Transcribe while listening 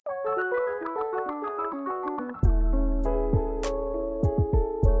Hello,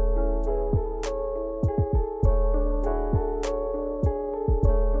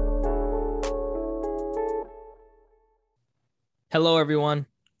 everyone.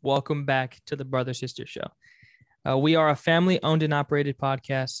 Welcome back to the Brother Sister Show. We are a family-owned and operated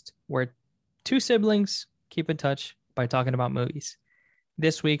podcast where two siblings keep in touch by talking about movies.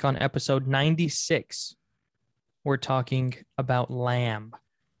 This week on episode 96, we're talking about Lamb.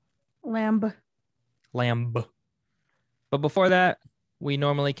 But before that, we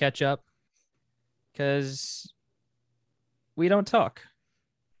normally catch up because we don't talk.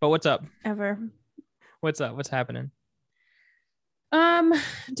 But what's up? Ever. What's up? What's happening?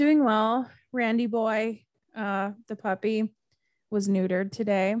 Doing well. Randy boy, the puppy, was neutered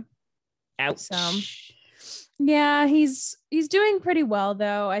today. Ouch. So yeah, he's doing pretty well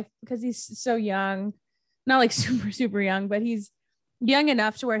though. Because he's so young, not like super young, but he's young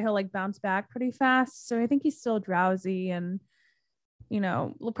enough to where he'll like bounce back pretty fast. So I think he's still drowsy and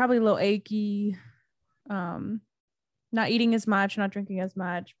probably a little achy, not eating as much, not drinking as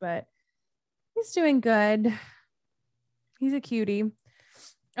much, but he's doing good. He's a cutie.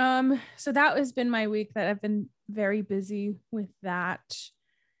 So that has been my week. That I've been very busy with that.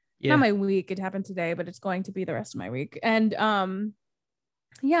 Yeah. Not my week. It happened today, but it's going to be the rest of my week. And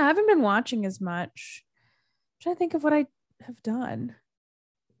yeah, I haven't been watching as much. I'm trying to think of what I have done.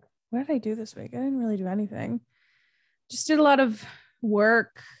 What did I do this week? I didn't really do anything. Just did a lot of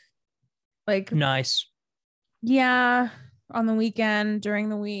work. Like nice. Yeah, on the weekend, during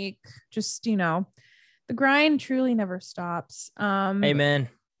the week. Just, the grind truly never stops. Amen.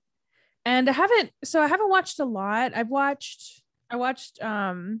 And I haven't watched a lot. I watched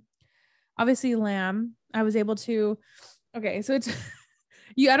obviously Lamb. I was able to, okay, so it's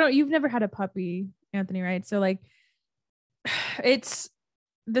you've never had a puppy, Anthony, right? So like it's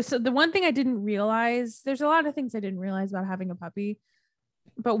this, the one thing I didn't realize, there's a lot of things I didn't realize about having a puppy,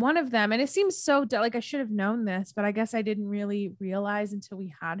 but one of them, and it seems so like I should have known this, but I guess I didn't really realize until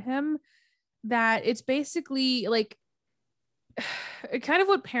we had him, that it's basically like kind of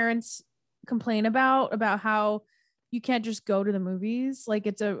what parents complain about how you can't just go to the movies. Like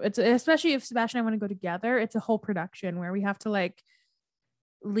it's especially if Sebastian and I want to go together, it's a whole production where we have to like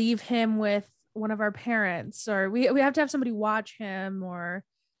leave him with one of our parents, or we have to have somebody watch him, or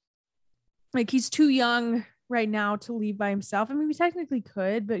like he's too young right now to leave by himself. I mean, we technically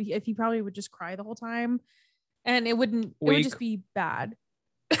could, but if he probably would just cry the whole time and it would just be bad.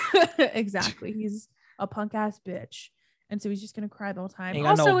 Exactly. He's a punk ass bitch, and so he's just gonna cry the whole time. Ain't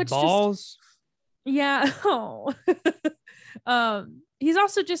got also, no it's balls. Yeah. Oh. He's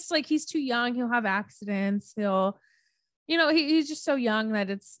also just like, he's too young. He'll have accidents. He'll, he's just so young that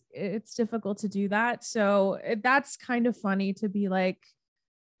it's difficult to do that. So that's kind of funny to be like,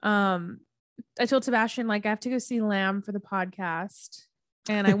 I told Sebastian, like, I have to go see Lamb for the podcast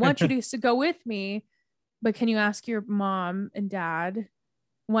and I want you to go with me, but can you ask your mom and dad,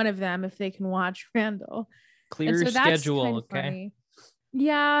 one of them, if they can watch Randall? Clear schedule. Kind of okay. Funny.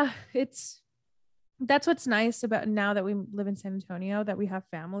 Yeah. That's what's nice about now that we live in San Antonio, that we have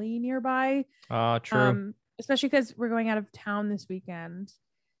family nearby. True. Especially because we're going out of town this weekend.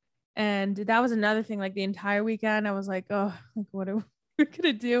 And that was another thing, like the entire weekend, I was like, oh, like what are we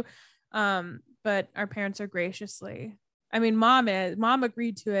gonna do? But our parents are graciously, I mean, mom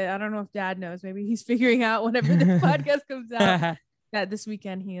agreed to it. I don't know if dad knows. Maybe he's figuring out whenever the podcast comes out that this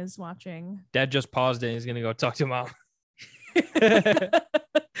weekend he is watching. Dad just paused it. He's gonna go talk to mom.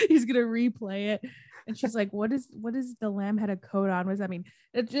 He's gonna replay it. And she's like, what is the lamb had a coat on? What does that mean?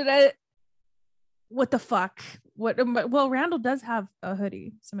 What the fuck? Well, Randall does have a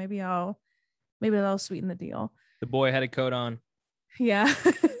hoodie, so maybe that'll sweeten the deal. The boy had a coat on. Yeah.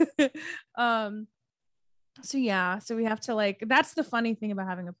 So we have to, like, that's the funny thing about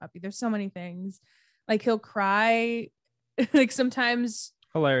having a puppy. There's so many things. Like he'll cry like sometimes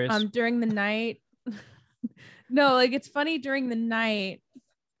hilarious during the night. No, like it's funny during the night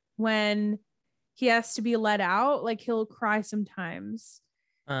when he has to be let out, like he'll cry sometimes.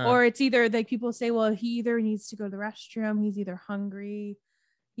 Or it's either like people say, well, he either needs to go to the restroom, he's either hungry,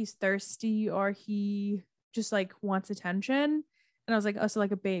 he's thirsty, or he just like wants attention. And I was like, oh, so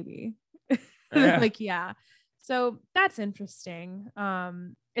like a baby. Yeah. Like, yeah. So that's interesting.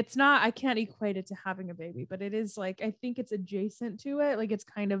 It's not, I can't equate it to having a baby, but it is like, I think it's adjacent to it. Like it's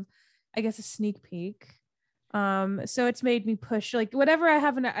kind of, I guess, a sneak peek. So it's made me push, like, whatever I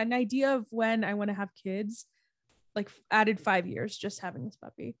have an idea of when I want to have kids, like added 5 years just having this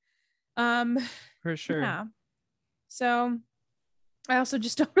puppy. For sure. Yeah. So I also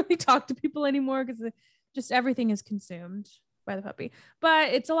just don't really talk to people anymore because just everything is consumed by the puppy,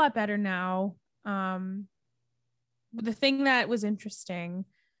 but it's a lot better now. The thing that was interesting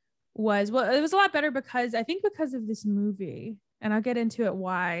was, well, it was a lot better because I think because of this movie, and I'll get into it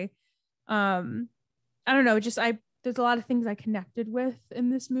why. I don't know, just there's a lot of things I connected with in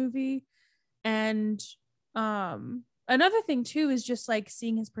this movie. And another thing too is just like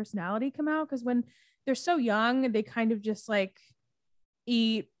seeing his personality come out, because when they're so young, they kind of just like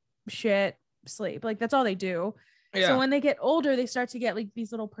eat, shit, sleep, like that's all they do. Yeah. So when they get older, they start to get like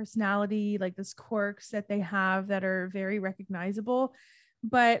these little personality, like this quirks that they have that are very recognizable.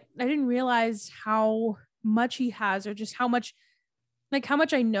 But I didn't realize how much he has, or just how much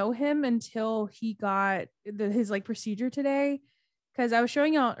I know him until he got his like procedure today. Because I was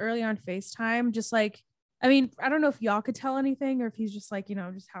showing y'all earlier on FaceTime, just like, I mean, I don't know if y'all could tell anything, or if he's just like, you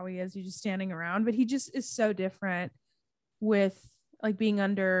know, just how he is. He's just standing around, but he just is so different with like being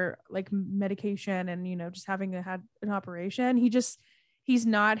under like medication and, you know, just having had an operation. He's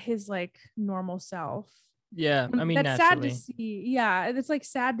not his like normal self. Yeah. I mean, that's naturally. sad to see. Yeah. It's like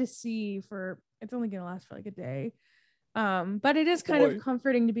sad to see it's only going to last for like a day. But it is kind of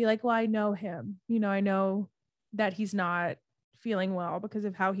comforting to be like, well, I know him, you know, I know that he's not feeling well because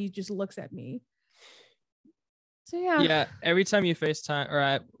of how he just looks at me. So yeah. Every time you FaceTime,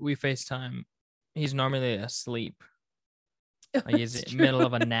 or we FaceTime, he's normally asleep. Like he's in the middle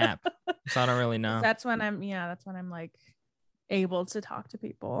of a nap. So I don't really know. That's when I'm like able to talk to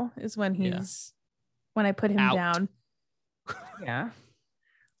people, is when when I put him down. Yeah.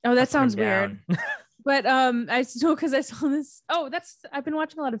 Oh, that sounds weird. But I still, because I saw this. Oh, I've been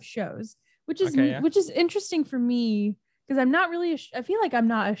watching a lot of shows, which is interesting for me, because I'm not really I feel like I'm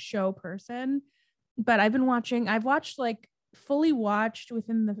not a show person, but I've watched like fully watched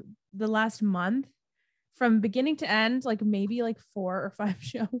within the last month, from beginning to end, like maybe like 4 or 5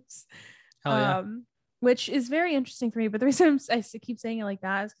 shows. Hell yeah. Which is very interesting for me. But the reason I keep saying it like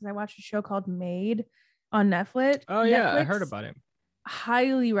that is because I watched a show called Made on Netflix. Oh yeah, I heard about it.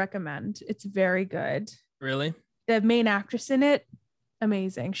 Highly recommend. It's very good. Really? The main actress in it,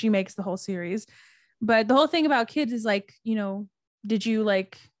 amazing. She makes the whole series. But the whole thing about kids is like, you know, did you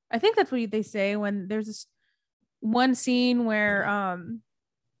like, I think that's what they say when there's this one scene where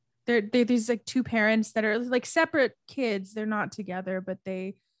there's like 2 parents that are like separate kids. They're not together, but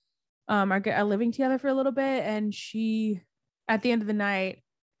they are living together for a little bit. And she, at the end of the night,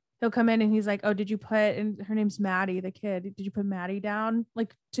 he'll come in and he's like, oh, did you put, and her name's Maddie, the kid, did you put Maddie down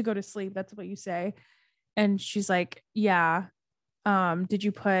like to go to sleep? That's what you say. And she's like, yeah. Did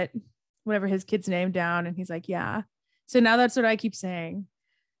you put whatever his kid's name down? And he's like, yeah. So now that's what I keep saying.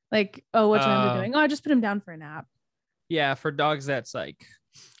 Like, oh, what's Randall doing? Oh, I just put him down for a nap. Yeah, for dogs, that's like,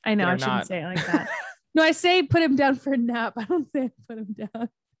 I know I shouldn't say it like that. No, I say put him down for a nap. I don't say put him down.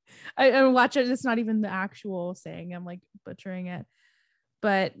 I watch it. It's not even the actual saying. I'm like butchering it.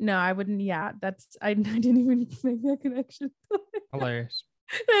 But no, I wouldn't. Yeah, I didn't even make that connection. Hilarious.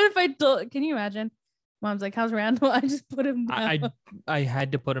 If I don't, can you imagine? Mom's like, how's Randall? I just put him down. I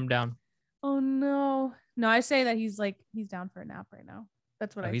had to put him down. Oh no. No, I say that he's down for a nap right now.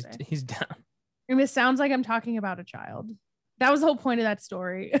 That's what I say. He's down. And it sounds like I'm talking about a child. That was the whole point of that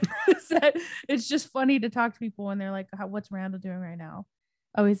story. It's just funny to talk to people when they're like, what's Randall doing right now?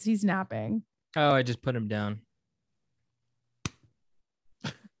 Oh, he's napping. Oh, I just put him down.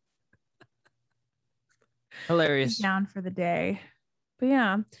 Hilarious. He's down for the day. But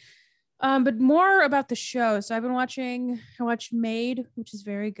yeah. But more about the show. So I watched Made, which is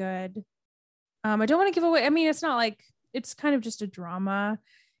very good. I don't want to give away. I mean, it's not like, it's kind of just a drama.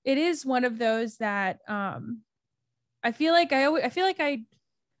 It is one of those that I feel like I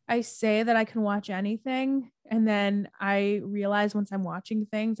say that I can watch anything, and then I realize once I'm watching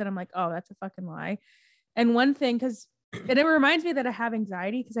things that I'm like, oh, that's a fucking lie. And one thing, and it reminds me that I have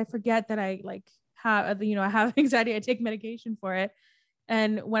anxiety, because I forget that I like have, you know, I have anxiety. I take medication for it.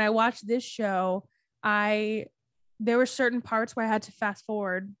 And when I watched this show, there were certain parts where I had to fast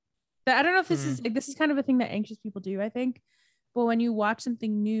forward. That I don't know if this is kind of a thing that anxious people do, I think. But when you watch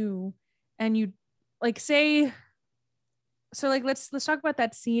something new and you like say, so like let's talk about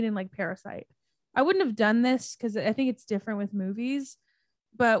that scene in like Parasite. I wouldn't have done this because I think it's different with movies.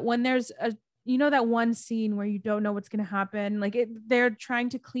 But when there's that one scene where you don't know what's going to happen, like they're trying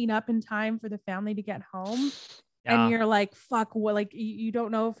to clean up in time for the family to get home. Yeah. And you're like, fuck, what, like you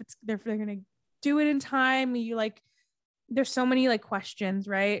don't know if they're going to do it in time. You like, there's so many like questions,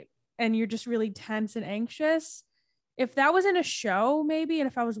 right? And you're just really tense and anxious. If that was in a show, maybe, and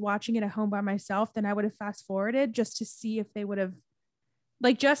if I was watching it at home by myself, then I would have fast forwarded just to see if they would have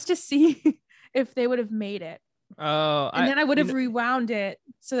made it. Oh, and then I would have rewound it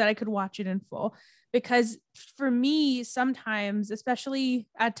so that I could watch it in full. because for me, sometimes, especially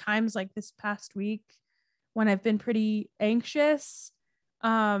at times like this past week when I've been pretty anxious,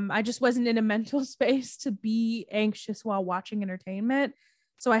 I just wasn't in a mental space to be anxious while watching entertainment.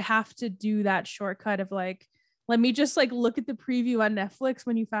 So I have to do that shortcut of like, let me just like look at the preview on Netflix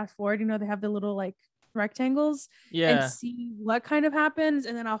when you fast forward, they have the little like rectangles and see what kind of happens.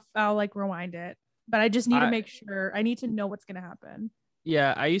 And then I'll like rewind it. But I just need to make sure, I need to know what's going to happen.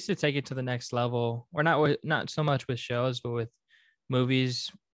 Yeah. I used to take it to the next level, or not so much with shows, but with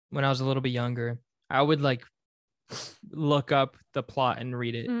movies when I was a little bit younger. I would like look up the plot and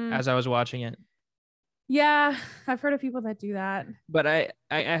read it as I was watching it. Yeah, I've heard of people that do that. But I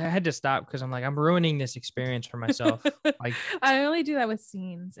had to stop because I'm like, I'm ruining this experience for myself. Like, I only do that with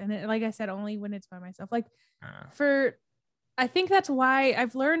scenes. And like I said, only when it's by myself. Like I think that's why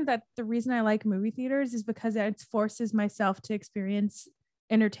I've learned that the reason I like movie theaters is because it forces myself to experience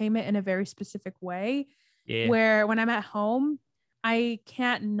entertainment in a very specific way. Yeah. Where when I'm at home, I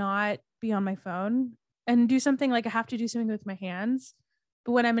can't not be on my phone and do something. Like I have to do something with my hands.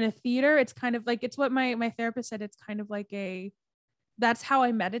 But when I'm in a theater, it's kind of like, it's what my therapist said. It's kind of like that's how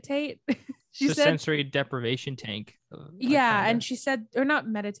I meditate. She said sensory deprivation tank. Yeah. Kinda. And she said, or not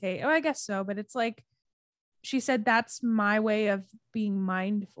meditate. Oh, I guess so. But it's like, she said, that's my way of being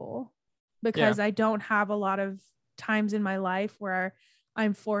mindful because I don't have a lot of times in my life where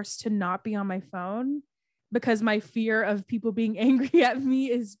I'm forced to not be on my phone because my fear of people being angry at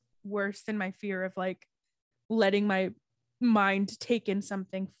me is worse than my fear of like letting my mind take in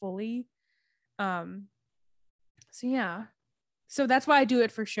something fully. So yeah, so that's why I do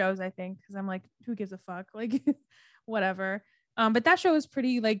it for shows, I think, because I'm like, who gives a fuck, like whatever. But that show was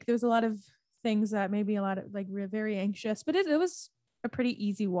pretty, like, there was a lot of things that made me a lot of like very anxious, but it was a pretty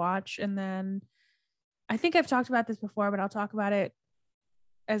easy watch. And then I think I've talked about this before, but I'll talk about it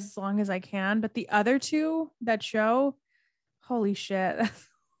as long as I can. But the other two, that show, holy shit.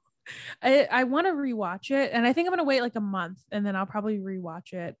 I want to rewatch it, and I think I'm gonna wait like a month and then I'll probably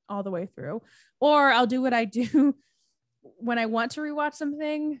rewatch it all the way through, or I'll do what I do when I want to rewatch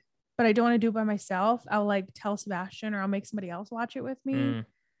something but I don't want to do it by myself. I'll like tell Sebastian, or I'll make somebody else watch it with me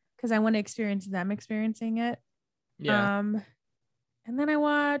because I want to experience them experiencing it. And then I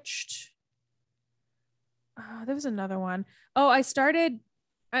watched there was another one. I started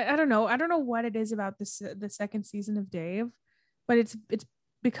I don't know what it is about the second season of Dave, but it's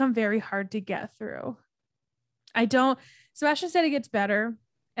become very hard to get through. Sebastian said it gets better,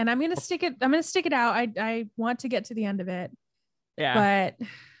 and I'm gonna stick it out. I want to get to the end of it. Yeah. But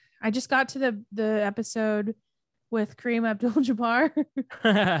I just got to the episode with Kareem Abdul-Jabbar.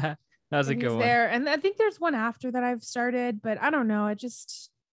 That was a good one. There, and I think there's one after that I've started, but I don't know. It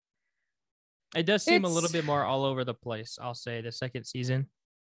does seem a little bit more all over the place, I'll say, the second season.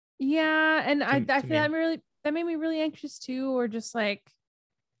 Yeah, and I feel that made me really anxious too, or just like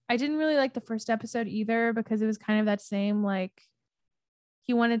I didn't really like the first episode either because it was kind of that same, like,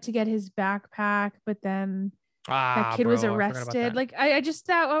 he wanted to get his backpack, but then that kid was arrested. Like I just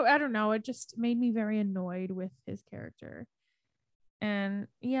thought, I don't know, it just made me very annoyed with his character. And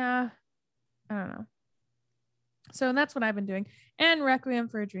yeah, I don't know. So that's what I've been doing. And Requiem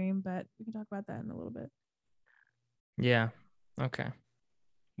for a Dream, but we can talk about that in a little bit. Yeah. Okay.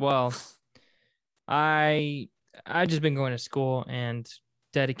 Well, I just been going to school and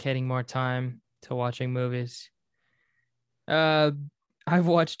dedicating more time to watching movies. I've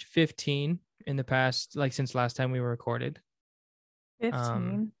watched 15 in the past, like since last time we were recorded.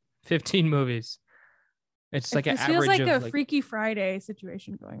 15 movies. It's like an average. It feels like a Freaky Friday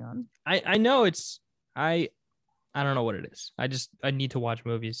situation going on. I know I don't know what it is. I need to watch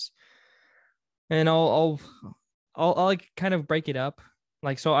movies, and I'll like kind of break it up.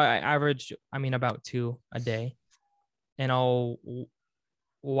 Like, so I average, about 2 a day, and I'll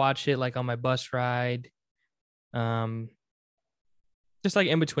watch it like on my bus ride, just like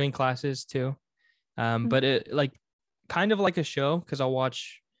in between classes too. But it like kind of like a show, because I'll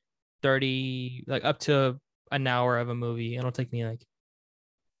watch 30, like up to an hour of a movie. It'll take me like,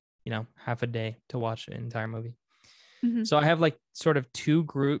 half a day to watch an entire movie. So I have like sort of two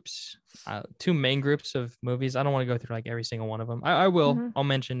main groups of movies. I don't want to go through like every single one of them. I will. I'll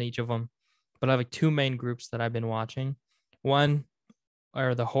mention each of them, but I have like 2 main groups that I've been watching. One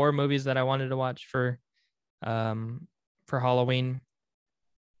are the horror movies that I wanted to watch for Halloween,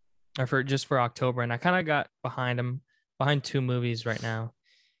 or for October, and I kind of got behind 2 movies right now.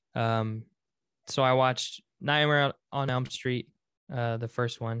 So I watched Nightmare on Elm Street, the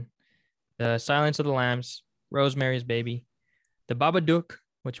first one, The Silence of the Lambs, Rosemary's Baby, The Babadook,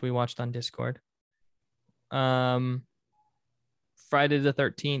 which we watched on Discord, Friday the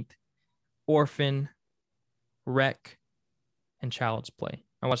 13th, Orphan, Wreck, and Child's Play.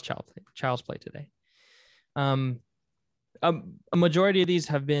 I watched Child's Play today. A majority of these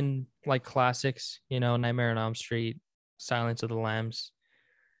have been like classics, Nightmare on Elm Street, Silence of the Lambs.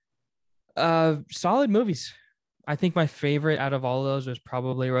 Solid movies. I think my favorite out of all of those was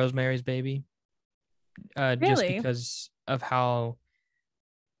probably Rosemary's Baby. Just Really? because of how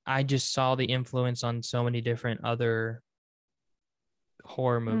I just saw the influence on so many different other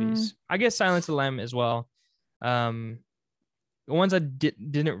horror movies. I guess Silence of the Lamb as well. The ones I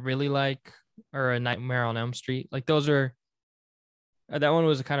didn't really like are A Nightmare on Elm Street. Like those are that one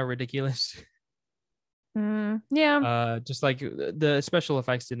was kind of ridiculous. Yeah. Just like the special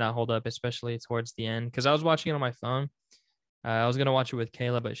effects did not hold up, especially towards the end. Because I was watching it on my phone. I was gonna watch it with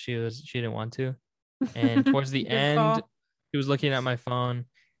Kayla, but she didn't want to. And towards the Good end, call. she was looking at my phone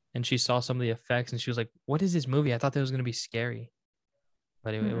and she saw some of the effects and she was like, "What is this movie? I thought that was gonna be scary,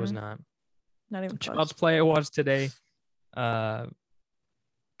 but it was not." Not even close. Child's Play I watched today. Kind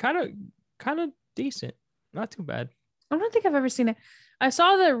of decent, not too bad. I don't think I've ever seen it. I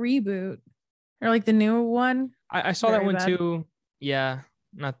saw the reboot or like the new one. I saw that one bad. too. Yeah,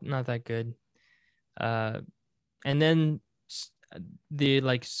 not that good. And then the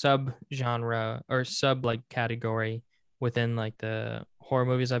like sub genre or sub like category within like the horror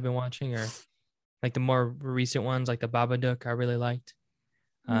movies I've been watching, or like the more recent ones, like the Babadook, I really liked.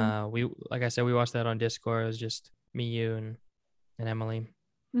 We like I said, we watched that on Discord. It was just me, you, and Emily.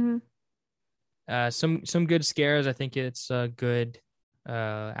 Some good scares. I think it's a good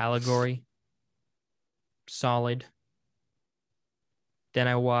allegory. Solid. Then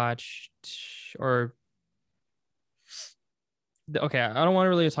I watched okay, I don't want to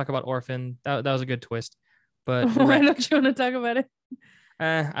really talk about Orphan. That was a good twist. But why don't you want to talk about it?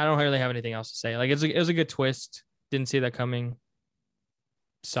 I don't really have anything else to say. Like it was a good twist. Didn't see that coming.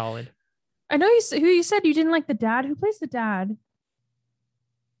 Solid. I know who you said you didn't like the dad. Who plays the dad?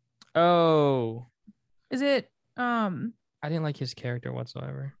 Oh. Is it I didn't like his character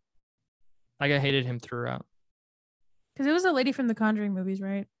whatsoever. Like I hated him throughout. Because it was a lady from the Conjuring movies,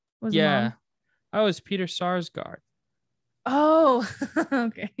 right? Was yeah. Oh, it's Peter Sarsgaard. Oh,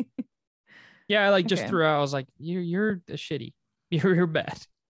 okay. Yeah, I like just throughout. I was like, you're a shitty. You're bad.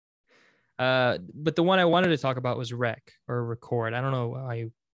 But the one I wanted to talk about was Rec or Record. I don't know why.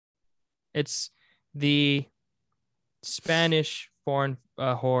 It's the Spanish foreign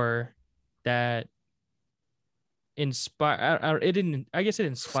horror that inspired. It didn't. I guess it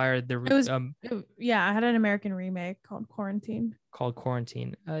inspired the. It was. Yeah, I had an American remake called Quarantine.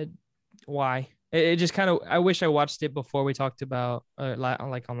 Why? It just kind of. I wish I watched it before we talked about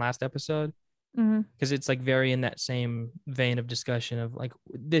like on last episode. Because it's like very in that same vein of discussion of like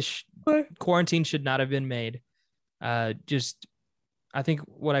this Quarantine should not have been made. Just I think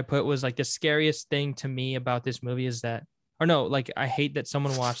what I put was like the scariest thing to me about this movie is that, or no, like I hate that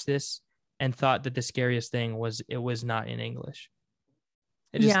someone watched this and thought that the scariest thing was it was not in English.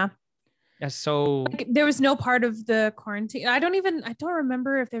 That's so. Like, there was no part of the Quarantine. I don't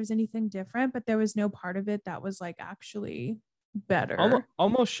remember if there was anything different, but there was no part of it that was like actually better.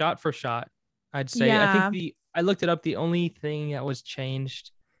 Almost shot for shot. I'd say. Yeah. I think I looked it up. The only thing that was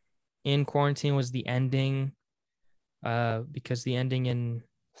changed in Quarantine was the ending, because the ending in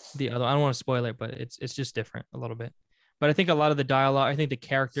the other, I don't want to spoil it, but it's just different a little bit. But I think a lot of the dialogue, I think the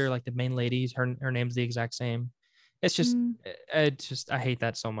character, like the main lady, her name's the exact same. It's just, I hate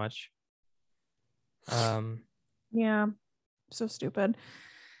that so much. Yeah, so stupid.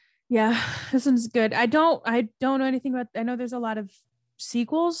 Yeah, this one's good. I don't know anything about. I know there's a lot of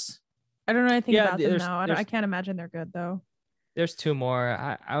sequels. I don't know anything about them though. I can't imagine they're good though. There's two more.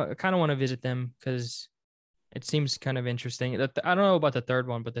 I kind of want to visit them because it seems kind of interesting. I don't know about the third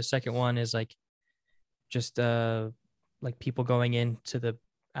one, but the second one is like just like people going into the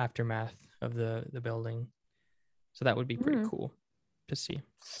aftermath of the building. So that would be pretty cool to see.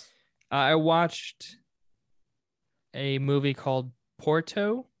 I watched a movie called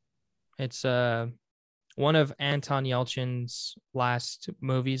Porto. It's one of Anton Yelchin's last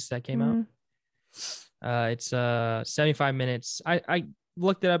movies that came out. It's 75 minutes. I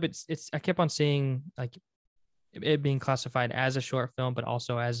looked it up. It's I kept on seeing like it being classified as a short film, but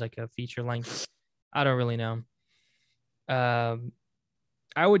also as like a feature length. I don't really know. I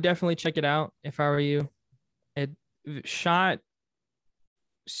would definitely check it out if I were you. It shot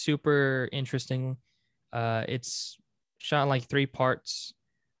super interesting. It's shot in like 3 parts,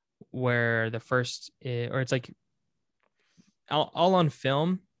 where the first or it's like all on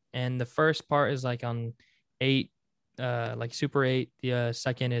film, and the first part is like on 8, like Super 8. The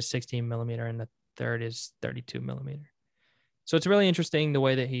second is 16 millimeter, and the third is 32 millimeter. So it's really interesting the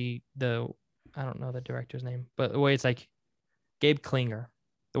way that I don't know the director's name, but the way it's like Gabe Klinger,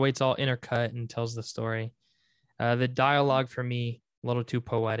 the way it's all intercut and tells the story. The dialogue for me, a little too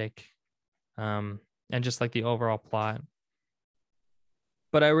poetic, and just like the overall plot.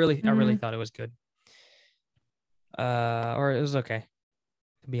 But I really thought it was good. Or it was okay,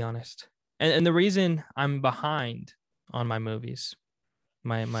 to be honest. And the reason I'm behind on my movies,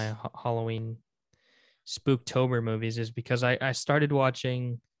 my Halloween Spooktober movies, is because I started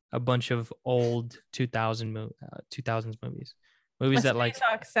watching a bunch of old 2000s movies. Movies that like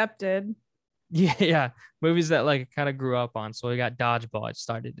accepted. Yeah, movies that like kind of grew up on. So we got Dodgeball. It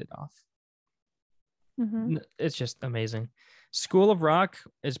started it off. Mm-hmm. It's just amazing. School of Rock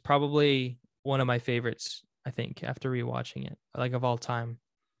is probably one of my favorites, I think, after rewatching it, like of all time.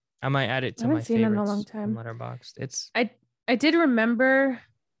 I might add it to my seen it in a long favorites time. on Letterboxd. I did remember,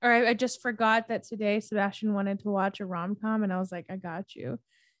 or I just forgot that today Sebastian wanted to watch a rom-com, and I was like, I got you.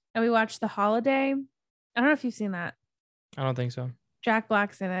 And we watched The Holiday. I don't know if you've seen that. I don't think so. Jack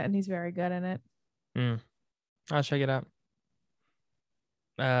Black's in it, and he's very good in it. I'll check it out.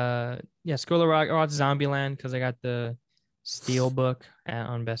 Yeah, School of Rock. I watched Zombieland because I got the Steel book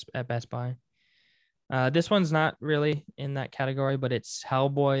at Best Buy. This one's not really in that category, but it's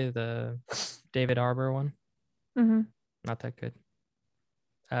Hellboy, the David Harbour one. Mm-hmm. Not that good.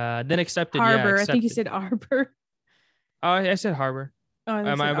 Then Accepted. Harbor. Yeah, Accepted. I think you said Arbor. Oh, I said Harbor. Oh,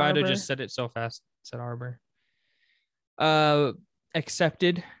 I might have just said it so fast. I said Harbor.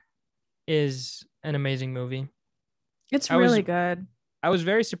 Accepted is an amazing movie. It's really good. I was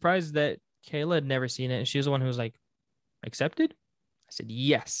very surprised that Kayla had never seen it, and she was the one who was like, Accepted? I said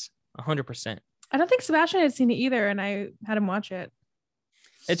yes, 100%. I don't think Sebastian had seen it either, and I had him watch it.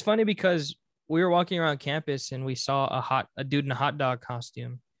 It's funny because we were walking around campus and we saw a dude in a hot dog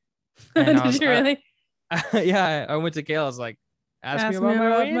costume. And Did you really? Yeah, I went to Kayla. I was like, ask me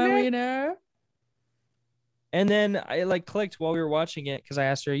about my wiener. And then I like clicked while we were watching it because I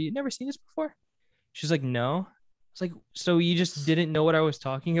asked her, "You never seen this before?" She's like, "No." I was like, "So you just didn't know what I was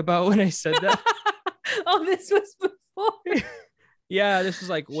talking about when I said that?" Oh, this was before. Yeah, this was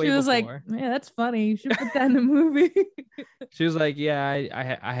like way before. She was like, "Yeah, that's funny. You should put that in the movie." She was like, "Yeah,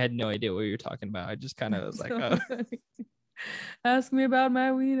 I had no idea what you were talking about. I just kind of was like, oh." Ask me about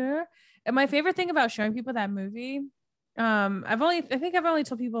my wiener. And my favorite thing about showing people that movie, I think I've only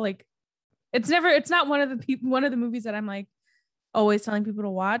told people like, it's not one of the movies that I'm like always telling people to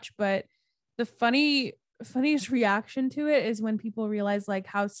watch, but the funniest reaction to it is when people realize like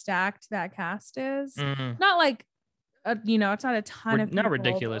how stacked that cast is. Mm-hmm. Not like it's not a ton of people, not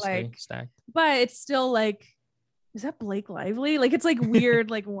ridiculously stacked, but it's still like, is that Blake Lively? Like it's like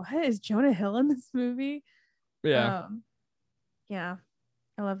weird. Like what is Jonah Hill in this movie? Yeah. Yeah,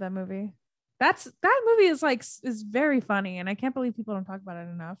 I love that movie. That movie is very funny, and I can't believe people don't talk about it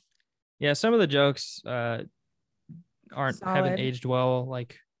enough. Yeah, some of the jokes haven't aged well.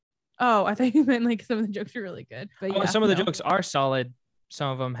 Like, oh, I thought you meant like some of the jokes are really good, but yeah, some of the jokes are solid.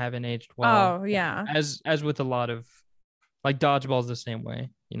 Some of them haven't aged well. Oh yeah, as with a lot of like Dodgeball's the same way,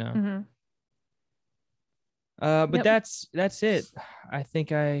 Mm-hmm. But that's it. I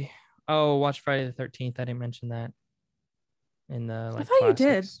think watch Friday the 13th. I didn't mention that in the like. I thought classics. you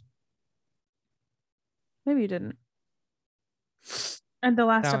did. Maybe you didn't. And the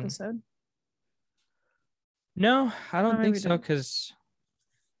last episode. No, I don't think so. Because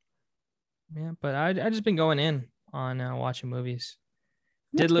but I just been going in on watching movies.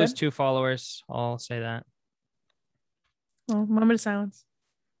 Did lose 2 followers. I'll say that. Well, moment of silence.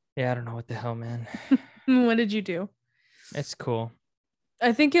 Yeah, I don't know what the hell, man. What did you do? It's cool.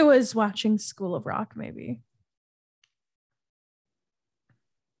 I think it was watching School of Rock, maybe.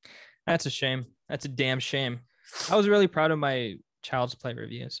 That's a shame. That's a damn shame. I was really proud of my Child's Play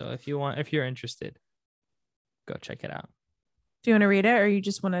review. So if you're interested, go check it out. Do you want to read it or you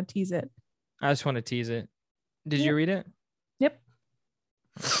just want to tease it? I just want to tease it. Did you read it? Yep.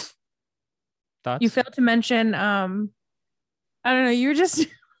 Thoughts? You failed to mention, I don't know. You're just,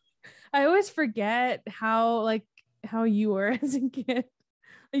 I always forget how you were as a kid.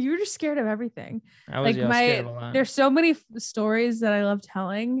 You were just scared of everything. I was scared of a lot. There's so many stories that I love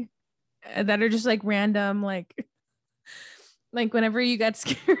telling that are just like random, like whenever you got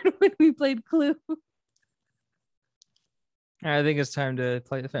scared when we played Clue. I think it's time to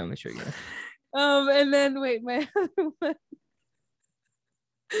play the family trigger. And then wait, my other one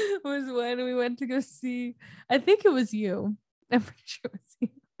was when we went to go see, I think it was you. I'm pretty sure it was you.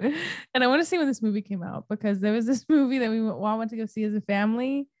 And I want to see when this movie came out because there was this movie that we all went to go see as a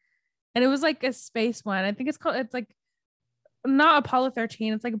family. And it was like a space one. I think it's like not Apollo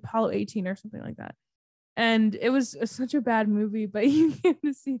 13. It's like Apollo 18 or something like that. And it was such a bad movie, but you came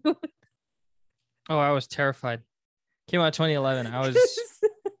to see it. Oh, I was terrified. Came out 2011. I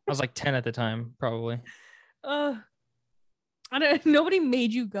was like 10 at the time, probably. Nobody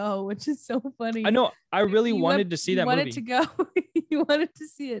made you go, which is so funny. I know. I really wanted to see that movie. You wanted to go. You wanted to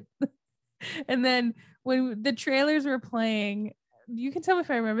see it. And then when the trailers were playing, you can tell me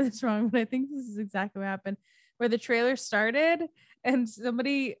if I remember this wrong, but I think this is exactly what happened. Where the trailer started and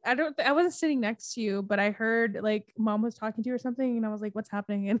somebody, I wasn't sitting next to you, but I heard like mom was talking to you or something, and I was like, what's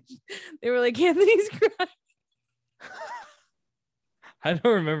happening? And they were like, Anthony's crying. I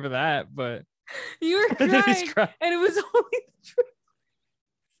don't remember that, but you were crying, and it was only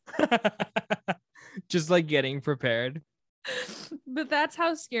just like getting prepared. But that's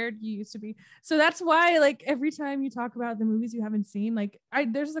how scared you used to be. So that's why, like, every time you talk about the movies you haven't seen, like,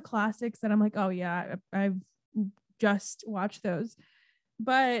 there's the classics that I'm like, oh yeah, I've just watched those.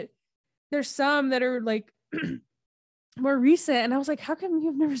 But there's some that are like more recent, and I was like, how come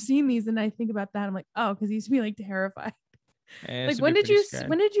you've never seen these? And I think about that, I'm like, oh, because he used to be like terrified. Like, when did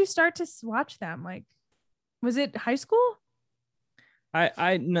you start to watch them? Like, was it high school?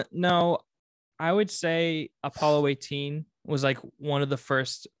 No, I would say Apollo 18 was like one of the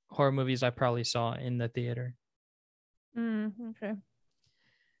first horror movies I probably saw in the theater. Okay.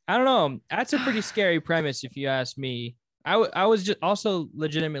 I don't know. That's a pretty scary premise, if you ask me. I was just also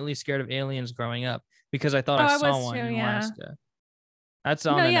legitimately scared of aliens growing up because I thought I saw one in Alaska. That's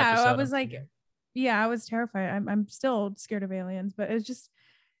on an episode. I was like, I was terrified. I'm still scared of aliens, but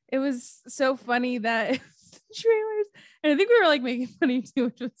it was so funny that trailers, and I think we were like making funny too,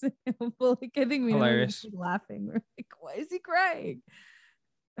 which was helpful. Like, I think we were laughing. We're like, why is he crying?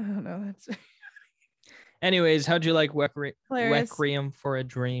 I don't know. That's anyways, how'd you like Requiem for a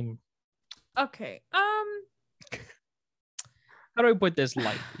Dream? Okay. How do I put this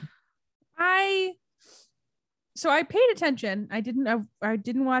lightly? So I paid attention. I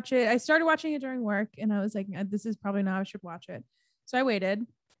didn't watch it. I started watching it during work, and I was like, this is probably not how I should watch it. So I waited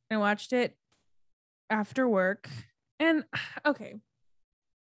and watched it after work. And okay,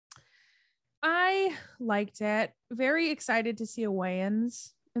 I liked it. Very excited to see a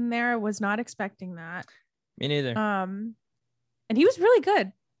Wayans in there. I was not expecting that. Me neither. And he was really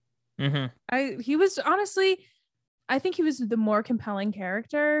good. He was honestly, I think he was the more compelling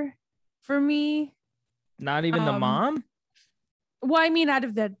character for me. Not even the mom? Well, I mean, out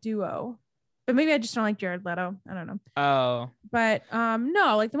of that duo. But maybe I just don't like Jared Leto. I don't know. Oh. But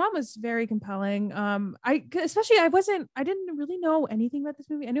no, like the mom was very compelling. I didn't really know anything about this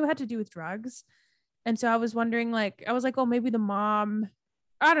movie. I knew it had to do with drugs. And so I was wondering, like, oh, maybe the mom,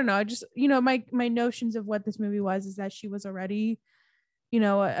 I don't know. I just, my notions of what this movie was is that she was already,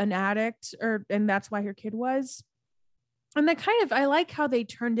 an addict, and that's why her kid was. And that kind of, I like how they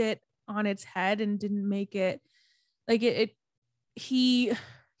turned it on its head and didn't make it like he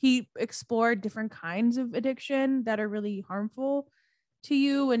explored different kinds of addiction that are really harmful to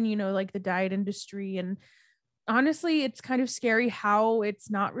you, and like the diet industry. And honestly, it's kind of scary how it's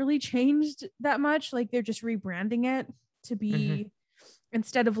not really changed that much. Like, they're just rebranding it to be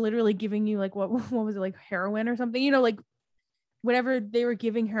instead of literally giving you like what was it, like heroin or something, like whatever they were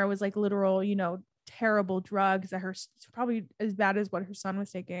giving her was like literal, terrible drugs that probably as bad as what her son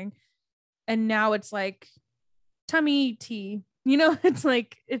was taking. And now it's like tummy tea, it's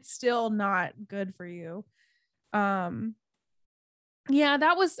like, it's still not good for you. I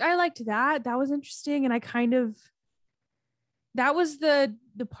liked that. That was interesting. And that was the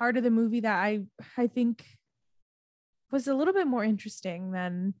part of the movie that I think was a little bit more interesting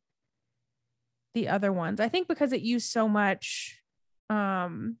than the other ones. I think because it used so much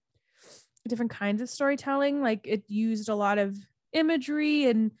different kinds of storytelling. Like, it used a lot of imagery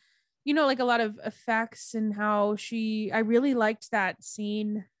and like a lot of effects, and how I really liked that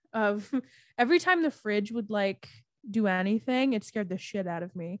scene of every time the fridge would like do anything, it scared the shit out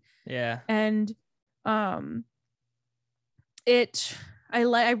of me. Yeah. And I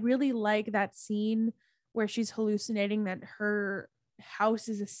really like that scene where she's hallucinating that her house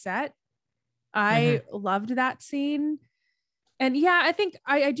is a set. I loved that scene. And yeah, I think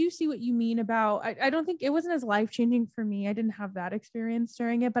I do see what you mean about, I don't think it wasn't as life-changing for me. I didn't have that experience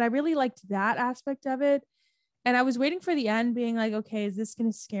during it, but I really liked that aspect of it. And I was waiting for the end, being like, okay, is this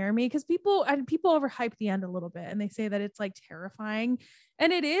going to scare me? Because people overhype the end a little bit, and they say that it's like terrifying,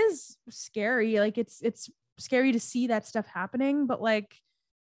 and it is scary. Like, it's scary to see that stuff happening, but like,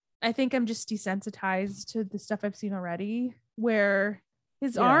 I think I'm just desensitized to the stuff I've seen already, where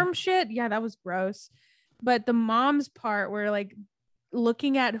his arm shit, that was gross. But the mom's part, where like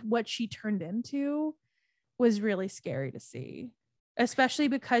looking at what she turned into, was really scary to see, especially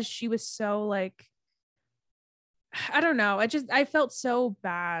because she was so like I don't know. I felt so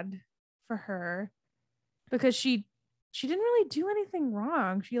bad for her because she didn't really do anything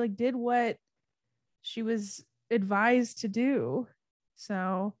wrong. She like did what she was advised to do.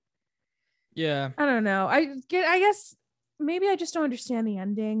 So Yeah. I don't know. I guess maybe I just don't understand the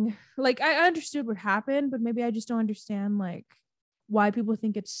ending. Like I understood what happened, but maybe I just don't understand like why people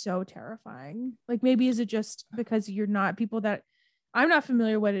think it's so terrifying. Like maybe is it just because you're not people that I'm not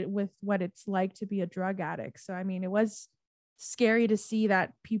familiar with what it's like to be a drug addict. So I mean, it was scary to see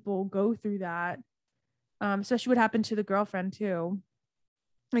that people go through that. Especially what happened to the girlfriend too.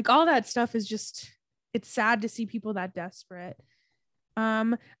 Like all that stuff is just it's sad to see people that desperate.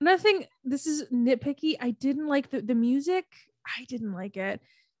 Another thing, this is nitpicky. I didn't like the music. I didn't like it.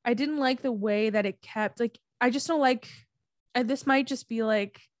 I didn't like the way that it kept like I just don't like this might just be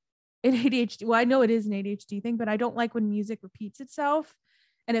like an ADHD. Well, I know it is an ADHD thing, but I don't like when music repeats itself.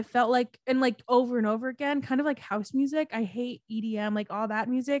 And it felt like and like over and over again, kind of like house music. I hate EDM, like all that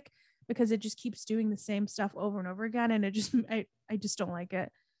music, because it just keeps doing the same stuff over and over again. And it just I just don't like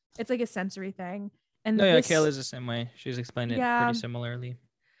it. It's like a sensory thing. And No, yeah, this Kayla's the same way. She's explained it yeah, pretty similarly.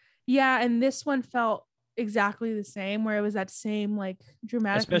 yeah, and this one felt exactly the same, where it was that same like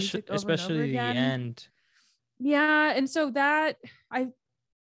dramatic Especially music over and over especially the again. end. Yeah, and so that I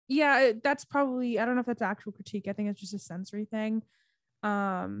yeah, that's probably I don't know if that's actual critique. I think it's just a sensory thing.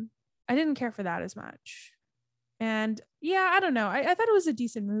 I didn't care for that as much. And yeah, I don't know. I thought it was a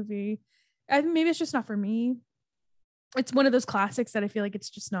decent movie. Maybe it's just not for me. It's one of those classics that I feel like it's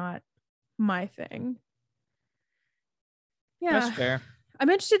just not my thing. That's Yeah. fair. I'm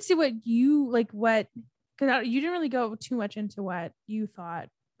interested to see what you like what because you didn't really go too much into what you thought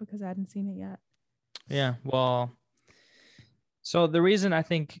because I hadn't seen it yet. Yeah. Well, so the reason I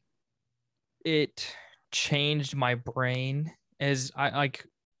think it changed my brain is I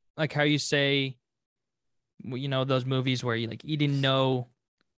like how you say, you know, those movies where you didn't know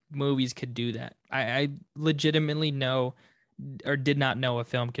movies could do that. I legitimately know or did not know a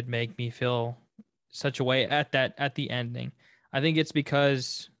film could make me feel such a way at the ending. I think it's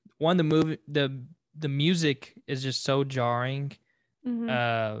because one, the music is just so jarring.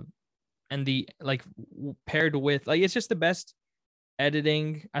 Mm-hmm. And the like paired with like it's just the best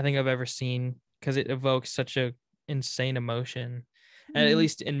editing I think I've ever seen because it evokes such a insane emotion, and at Mm-hmm.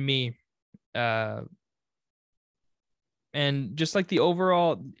 least in me. Uh, and just like the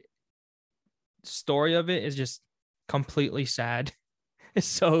overall story of it is just completely sad. It's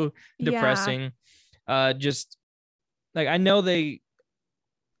so Yeah. depressing. Just like I know they,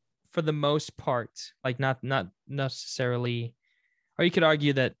 for the most part, like not necessarily, or you could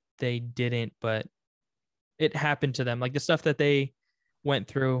argue that they didn't, but it happened to them. Like the stuff that they went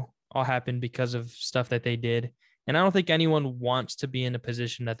through all happened because of stuff that they did. And I don't think anyone wants to be in a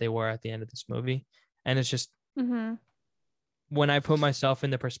position that they were at the end of this movie. And it's just Mm-hmm. when I put myself in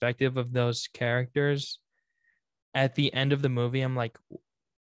the perspective of those characters at the end of the movie, I'm like,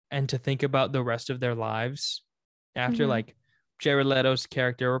 and to think about the rest of their lives after Mm-hmm. like Jared Leto's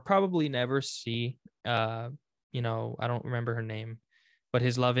character, we'll probably never see, I don't remember her name, but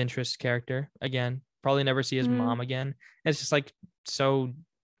his love interest character again, probably never see his Mm-hmm. mom again. It's just like so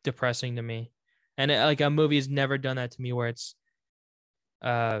depressing to me. And like a movie has never done that to me where it's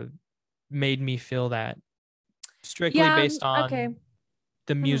uh made me feel that strictly Yeah. based Okay. on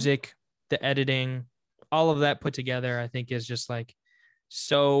the Mm-hmm. music, the editing, all of that put together, I think is just like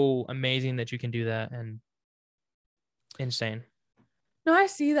so amazing that you can do that and insane. No, I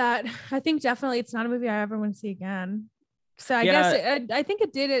see that. I think definitely it's not a movie I ever want to see again. So I guess Yeah. I think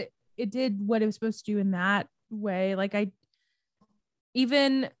it did it. It did what it was supposed to do in that way. Like I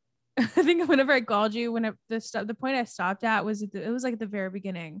even I think whenever I called you when the point I stopped at was it was like at the very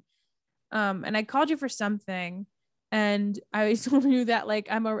beginning. And I called you for something, and I told you that like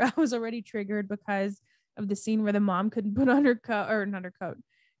I was already triggered because of the scene where the mom couldn't put on her coat or not her coat,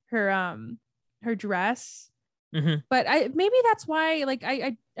 her dress. Mm-hmm. But I maybe that's why like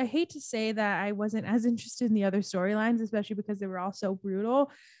I hate to say that I wasn't as interested in the other storylines, especially because they were all so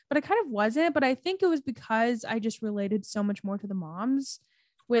brutal. But I kind of wasn't. But I think it was because I just related so much more to the moms.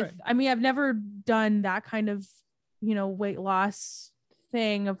 Right. I mean, I've never done that kind of weight loss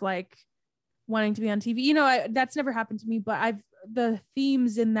thing of like wanting to be on TV. That's never happened to me. But the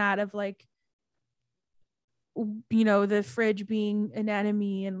themes in that of like the fridge being an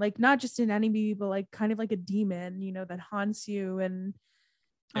enemy and like not just an enemy but like kind of like a demon that haunts you and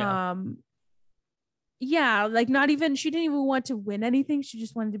Yeah. yeah, like not even she didn't even want to win anything, she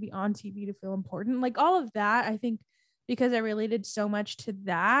just wanted to be on TV to feel important, like all of that. I think because I related so much to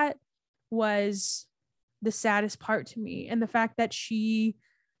that was the saddest part to me, and the fact that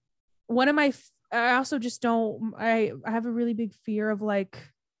one of my I also just don't, I have a really big fear of like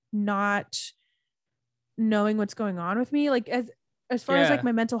not knowing what's going on with me. Like as far as like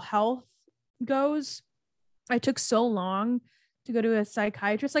my mental health goes, I took so long to go to a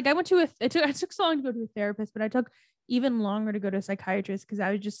psychiatrist. Like I took so long to go to a therapist, but I took even longer to go to a psychiatrist because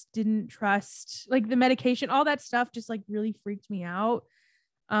I just didn't trust like the medication, all that stuff just like really freaked me out.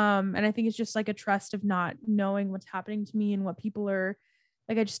 And I think it's just like a trust of not knowing what's happening to me and what people are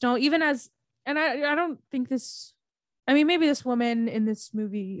like. I just don't even as, and I don't think this, I mean, maybe this woman in this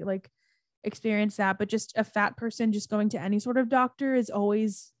movie like experienced that, but just a fat person just going to any sort of doctor is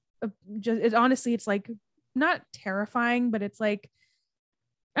always honestly, it's like not terrifying, but it's like,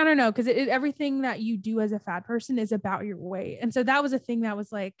 I don't know, because everything that you do as a fat person is about your weight. And so that was a thing that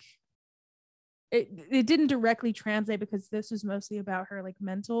was like, it didn't directly translate because this was mostly about her like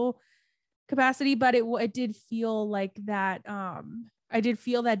mental capacity, but it did feel like that. I did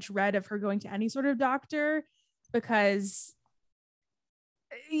feel that dread of her going to any sort of doctor because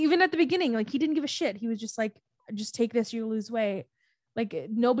even at the beginning, like he didn't give a shit. He was just like, just take this, you'll lose weight. Like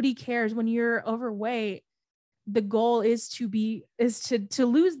nobody cares when you're overweight. The goal is to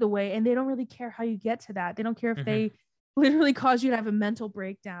lose the weight, and they don't really care how you get to that. They don't care if they literally cause you to have a mental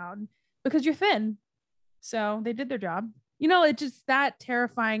breakdown because you're thin. So they did their job. You know, it's just that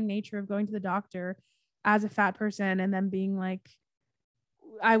terrifying nature of going to the doctor as a fat person and then being like,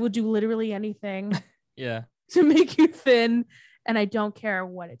 I will do literally anything to make you thin, and I don't care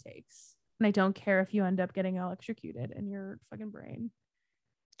what it takes. And I don't care if you end up getting electrocuted in your fucking brain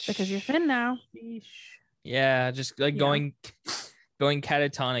because you're thin now. Yeah, just like going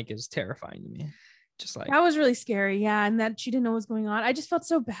catatonic is terrifying to me. Just like that was really scary. Yeah, and that she didn't know what was going on. I just felt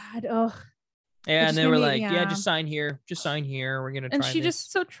so bad. Ugh. Yeah, and they were like, yeah, just sign here. Just sign here. We're gonna try. And she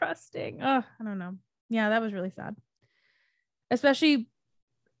just so trusting. Oh, I don't know. Yeah, that was really sad. Especially,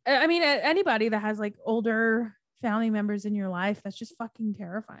 I mean, anybody that has like older family members in your life, that's just fucking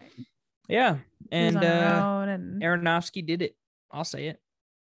terrifying. Yeah, and Aronofsky did it. I'll say it.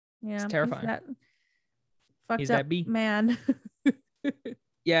 Yeah, it's terrifying. He's that B man.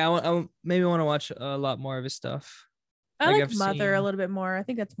 Yeah, I maybe want to watch a lot more of his stuff. I like Mother a little bit more. I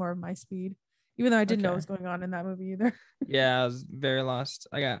think that's more of my speed, even though I didn't know what was going on in that movie either. Yeah, I was very lost.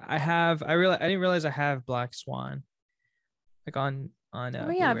 I didn't realize I have Black Swan, like on. Oh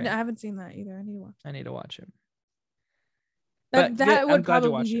yeah, I haven't seen that either. I need to watch it. That would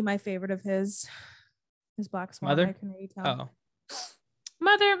probably be my favorite of his Black Swan. Mother? I can really tell.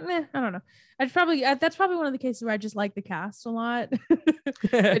 Mother, I don't know. That's probably one of the cases where I just like the cast a lot,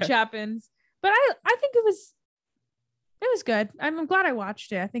 which happens. But I think it was good. I'm glad I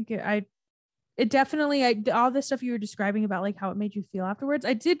watched it. I think it definitely all the stuff you were describing about like how it made you feel afterwards.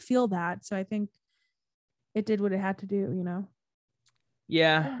 I did feel that, so I think it did what it had to do. You know.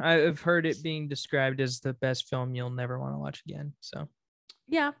 Yeah, I've heard it being described as the best film you'll never want to watch again. So.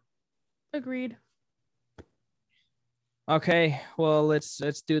 Yeah, agreed. Okay, well let's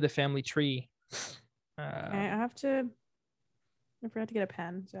do the family tree. I forgot to get a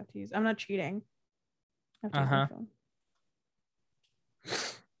pen, so I have to use. I'm not cheating. I have to use my phone.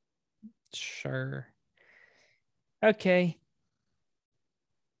 Sure. Okay.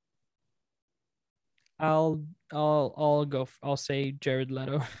 I'll go. I'll say Jared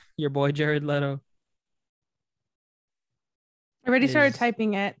Leto. Your boy Jared Leto. I already started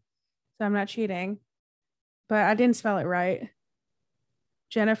typing it, so I'm not cheating. But I didn't spell it right.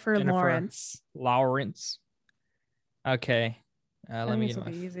 Jennifer Lawrence. Okay. Let me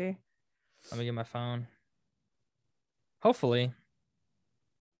get my phone. Hopefully.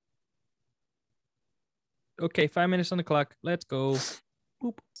 Okay, 5 minutes on the clock. Let's go.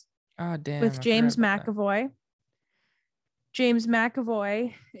 Boop. Oh, damn. With James McAvoy. James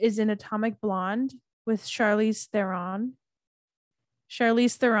McAvoy is in Atomic Blonde with Charlize Theron.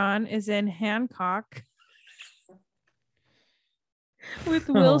 Charlize Theron is in Hancock with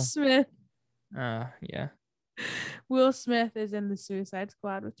Will Smith. Yeah. Will Smith is in The Suicide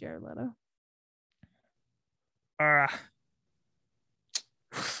Squad with Jared Leto.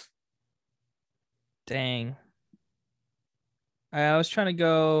 Dang. I was trying to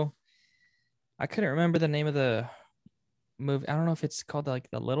go. I couldn't remember the name of the movie. I don't know if it's called like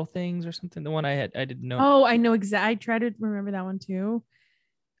The Little Things or something. The one I didn't know. Oh, I know exactly. I tried to remember that one too,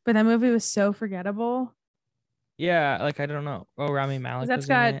 but that movie was so forgettable. Yeah, like I don't know. Oh, Rami Malek.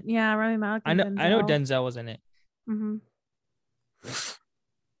 Rami Malek. I know Denzel was in it. Mm-hmm.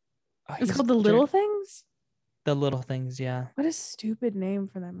 It's called The Little Things. The Little Things, yeah. What a stupid name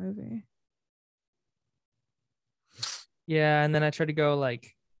for that movie. Yeah, and then I tried to go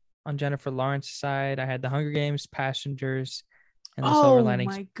like on Jennifer Lawrence's side. I had The Hunger Games, Passengers, and the Silver Oh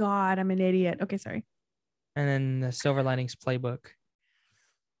Linings, my God, I'm an idiot. Okay, sorry. and then the Silver Linings Playbook.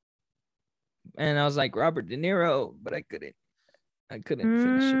 And I was like Robert De Niro, but I couldn't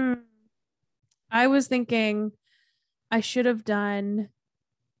finish it. I was thinking I should have done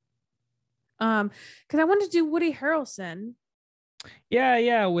because I wanted to do Woody Harrelson.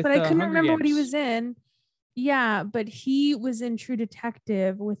 Yeah, with but I the couldn't Hunger remember what he Games. was in. Yeah, but he was in True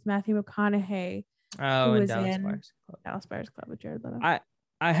Detective with Matthew McConaughey, Oh, who and was Dallas in Buyers Club. Dallas Buyers Club with Jared Leto.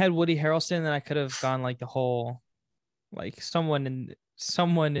 I had Woody Harrelson, and I could have gone like the whole, like someone in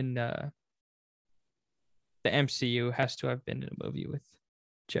the MCU has to have been in a movie with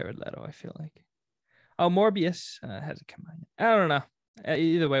Jared Leto. I feel like. Oh, Morbius hasn't come out yet. I don't know.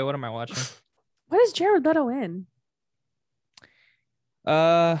 Either way, what am I watching? What is Jared Leto in?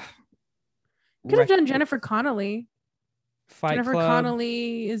 Could have done Jennifer Connelly. Jennifer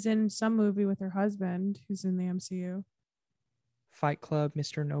Connelly is in some movie with her husband who's in the MCU. Fight Club,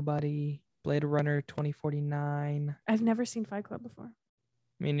 Mr. Nobody, Blade Runner 2049. I've never seen Fight Club before.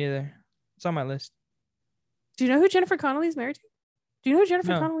 Me neither. It's on my list. Do you know who Jennifer Connelly is married to? Do you know who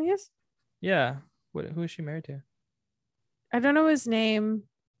Jennifer Connelly is? Yeah. Who is she married to? I don't know his name.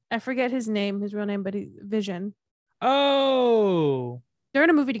 I forget his name, his real name, but Vision. Oh. They're in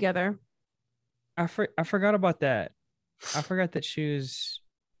a movie together. I forgot about that. I forgot that she was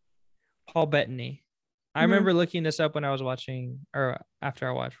Paul Bettany. I remember looking this up when I was watching, or after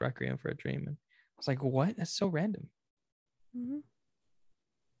I watched Requiem for a Dream, and I was like, "What? That's so random." Mm-hmm.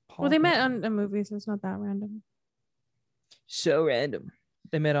 Well, they met on a movie, so it's not that random. So random.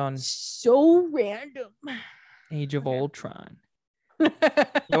 They met on so random. Age of Ultron. Yeah,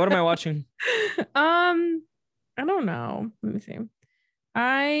 what am I watching? I don't know. Let me see.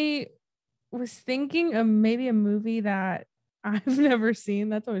 I was thinking of maybe a movie that I've never seen.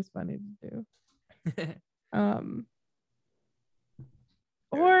 That's always funny to do.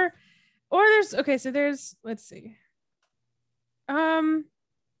 Or there's okay, so there's let's see.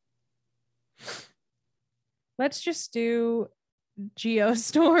 Let's just do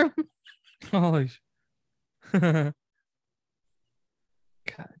Geostorm. Holy God.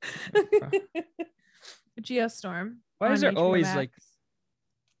 Geostorm. Why is there HBO always Max. like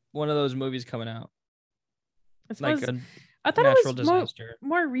one of those movies coming out? Like a I thought natural it was disaster.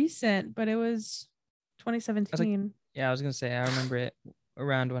 more recent, but it was 2017. I was gonna say I remember it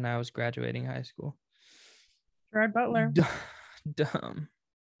around when I was graduating high school. Gerard Butler. Dumb.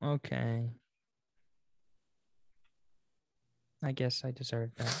 Okay. I guess I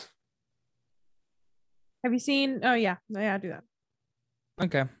deserved that. Have you seen? Oh yeah, I do that.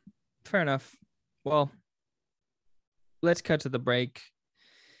 Okay, fair enough. Well, let's cut to the break,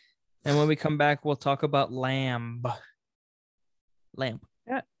 and when we come back, we'll talk about Lamb.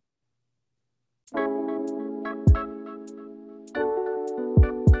 Yeah.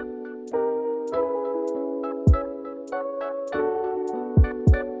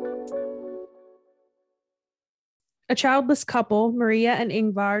 A childless couple, Maria and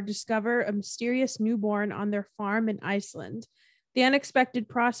Ingvar, discover a mysterious newborn on their farm in Iceland. The unexpected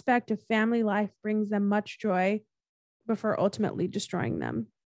prospect of family life brings them much joy before ultimately destroying them.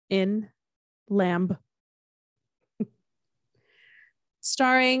 In Lamb.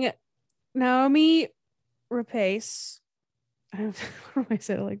 Starring Naomi Rapace. I don't know why I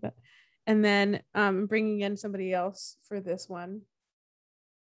said it like that. And then bringing in somebody else for this one.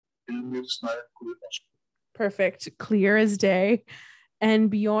 Perfect. Clear as day. And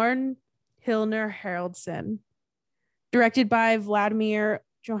Bjorn Hilner Haraldsson. Directed by Vladimir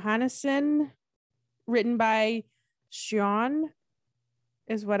Johannesson. Written by Sean,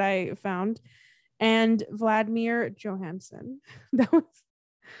 is what I found. And Vladimir Johansson. That was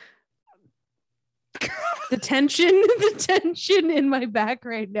the tension in my back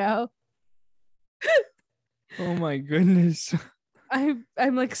right now. Oh my goodness. I'm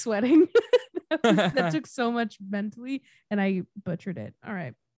like sweating. That took so much mentally, and I butchered it. All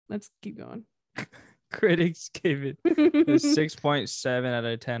right, let's keep going. Critics gave it a 6.7 out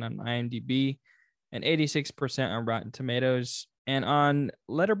of 10 on IMDb and 86% on Rotten Tomatoes. And on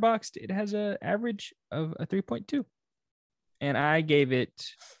Letterboxd, it has an average of a 3.2. And I gave it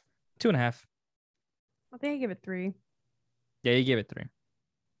 2.5. I think I gave it 3. Yeah, you gave it 3.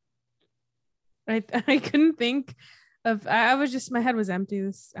 I couldn't think of. I was just, my head was empty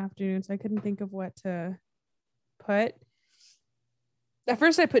this afternoon, so I couldn't think of what to put. At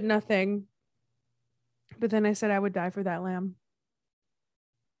first, I put nothing, but then I said I would die for that lamb.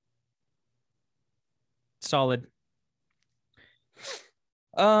 Solid.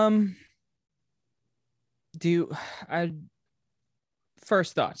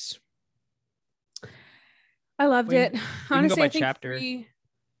 First thoughts? I loved it. We can Honestly, go by I think chapter I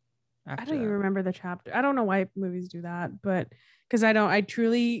after don't even that. remember the chapter. I don't know why movies do that, but because I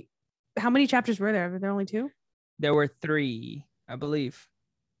truly, how many chapters were there? Were there only two? There were 3, I believe.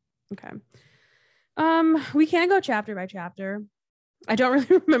 Okay. We can go chapter by chapter. I don't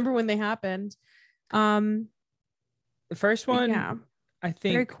really remember when they happened. Um, The first but one, yeah, I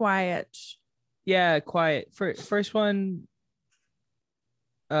very think, quiet. yeah, quiet. First one,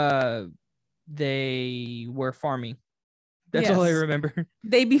 uh, they were farming. That's all I Yes, remember.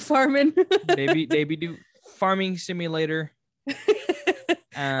 they be farming. They be do farming simulator.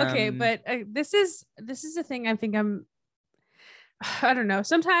 Okay, Um, but this is the thing. I don't know.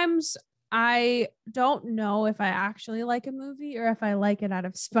 Sometimes I don't know if I actually like a movie or if I like it out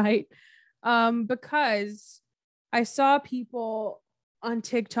of spite. Because I saw people on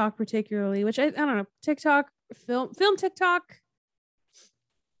TikTok particularly, which I don't know, TikTok, film TikTok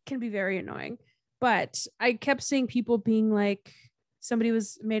can be very annoying. But I kept seeing people being like, somebody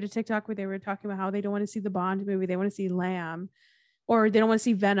was made a TikTok where they were talking about how they don't want to see the Bond movie, they want to see Lamb, or they don't want to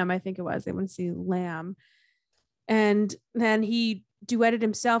see Venom, I think it was. They want to see Lamb. And then he duetted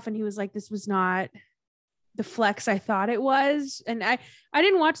himself and he was like, this was not the flex I thought it was. And I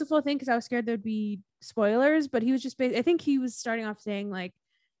didn't watch the full thing because I was scared there'd be spoilers, but he was just I think he was starting off saying like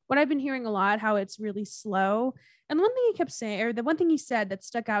what I've been hearing a lot, how it's really slow. And the one thing he kept saying, or the one thing he said that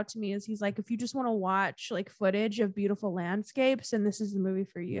stuck out to me, is he's like, if you just want to watch like footage of beautiful landscapes, and this is the movie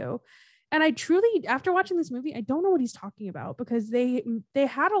for you. And I truly, after watching this movie, I don't know what he's talking about, because they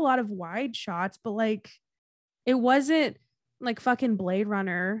had a lot of wide shots, but like it wasn't like fucking Blade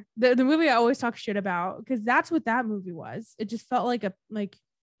Runner, the movie I always talk shit about, because that's what that movie was. It just felt like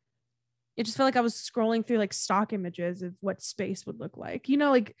it just felt like I was scrolling through like stock images of what space would look like.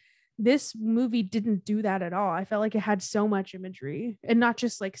 Like this movie didn't do that at all. I felt like it had so much imagery, and not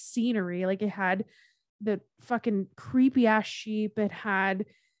just like scenery. Like it had the fucking creepy ass sheep. It had,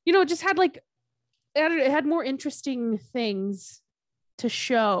 it just had like, it had more interesting things to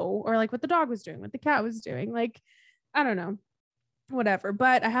show, or like what the dog was doing, what the cat was doing. Like, I don't know, whatever.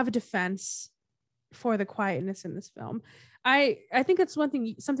 But I have a defense for the quietness in this film. I think it's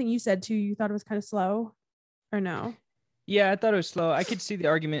something you said too. You thought it was kind of slow, or no? yeah, I thought it was slow. I could see the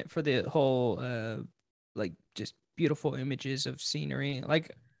argument for the whole, like just beautiful images of scenery.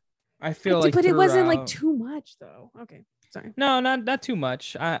 Like I feel like But it wasn't like throughout. too much though. Okay, sorry. No, not too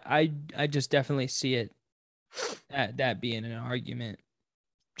much. I just definitely see it that being an argument.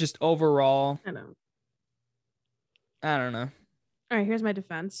 Just overall, I know. I don't know. All right, here's my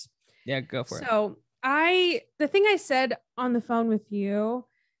defense. Yeah, go for it. So the thing I said on the phone with you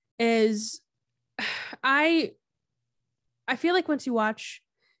is, I I feel like once you watch,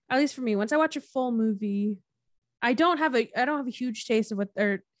 at least for me, once I watch a full movie, I don't have a huge taste of what,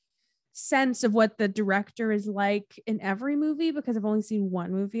 or sense of what the director is like in every movie, because I've only seen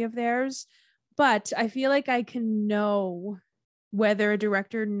one movie of theirs. But I feel like I can know whether a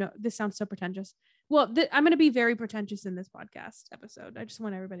director, this sounds so pretentious. Well, I'm going to be very pretentious in this podcast episode. I just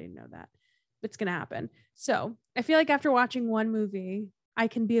want everybody to know that it's going to happen. So I feel like after watching one movie, I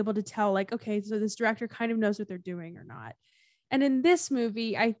can be able to tell like, okay, so this director kind of knows what they're doing or not. And in this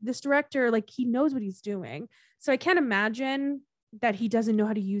movie, this director, like, he knows what he's doing. So I can't imagine that he doesn't know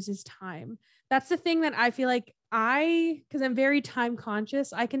how to use his time. That's the thing that I feel like because I'm very time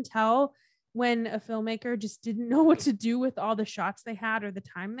conscious, I can tell when a filmmaker just didn't know what to do with all the shots they had or the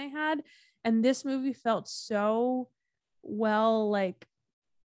time they had. And this movie felt so well, like,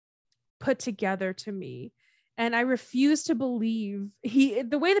 put together to me. And I refuse to believe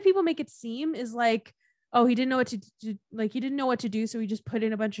the way that people make it seem is like, oh, he didn't know what to do. Like, he didn't know what to do. So he just put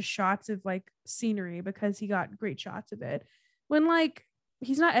in a bunch of shots of like scenery because he got great shots of it. When like,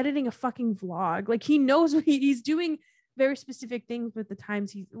 he's not editing a fucking vlog. Like, he knows what he's doing very specific things with the time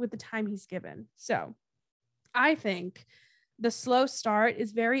he's given. So I think the slow start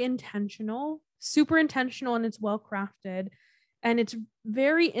is very intentional, super intentional, and it's well crafted. And it's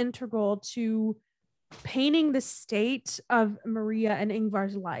very integral to painting the state of Maria and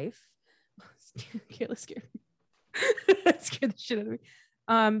Ingvar's life. Kayla scared me. That scared the shit out of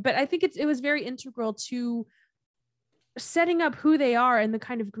me. But I think it was very integral to setting up who they are and the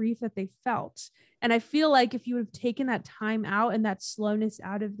kind of grief that they felt. And I feel like if you would have taken that time out and that slowness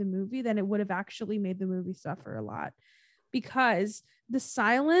out of the movie, then it would have actually made the movie suffer a lot. Because the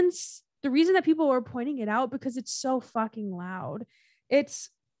silence, the reason that people were pointing it out, because it's so fucking loud. The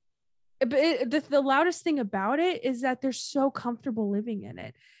loudest thing about it is that they're so comfortable living in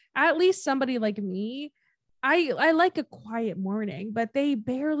it. At least somebody like me, I like a quiet morning, but they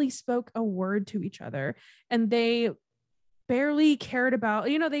barely spoke a word to each other, and they barely cared about,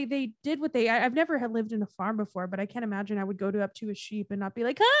 they did what I've never had lived in a farm before, but I can't imagine I would go up to a sheep and not be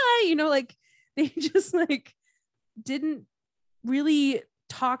like, hi, like they just like didn't really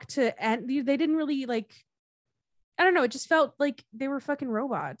talk to, and they didn't really like, I don't know, it just felt like they were fucking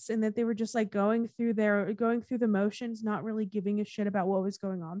robots, and that they were just like going through the motions, not really giving a shit about what was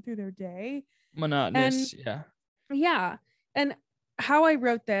going on through their day. Monotonous. And yeah. And how I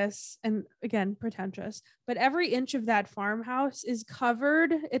wrote this, and again, pretentious, but every inch of that farmhouse is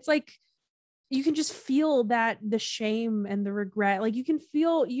covered. It's like you can just feel that the shame and the regret. Like you can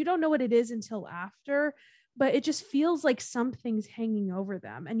feel, you don't know what it is until after, but it just feels like something's hanging over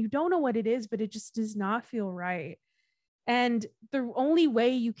them, and you don't know what it is, but it just does not feel right. And the only way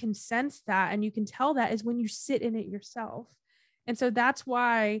you can sense that and you can tell that is when you sit in it yourself. And so that's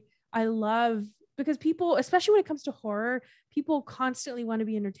why I love, because people, especially when it comes to horror, people constantly want to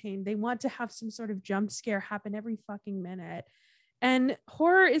be entertained. They want to have some sort of jump scare happen every fucking minute. And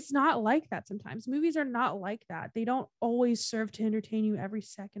horror is not like that sometimes. Movies are not like that. They don't always serve to entertain you every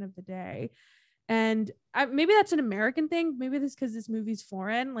second of the day. And maybe that's an American thing. Maybe that's because this movie's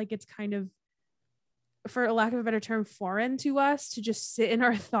foreign. Like it's kind of, for a lack of a better term, foreign to us to just sit in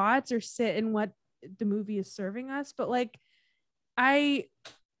our thoughts or sit in what the movie is serving us. But like, I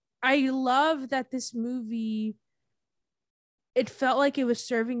love that this movie, it felt like it was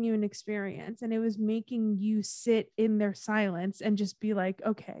serving you an experience, and it was making you sit in their silence and just be like,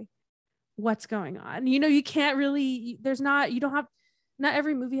 okay, what's going on? You can't really, not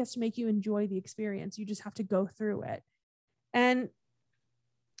every movie has to make you enjoy the experience. You just have to go through it. And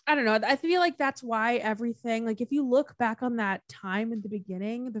I don't know, I feel like that's why everything, like if you look back on that time in the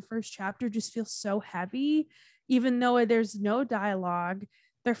beginning, the first chapter just feels so heavy, even though there's no dialogue.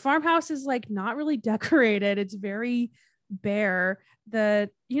 Their farmhouse is like not really decorated. It's very bare. There's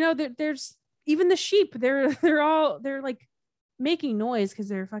even the sheep, they're like making noise because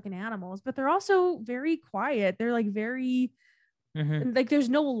they're fucking animals, but they're also very quiet. They're like very like there's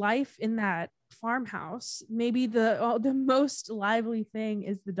no life in that farmhouse. Maybe the most lively thing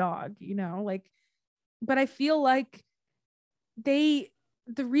is the dog, like, but I feel like the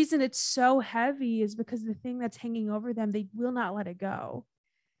reason it's so heavy is because the thing that's hanging over them, they will not let it go,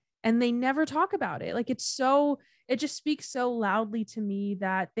 and they never talk about it. Like it just speaks so loudly to me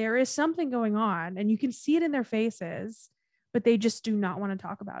that there is something going on, and you can see it in their faces, but they just do not want to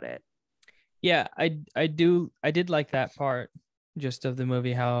talk about it. Yeah, I did like that part just of the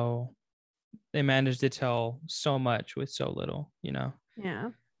movie, how they managed to tell so much with so little,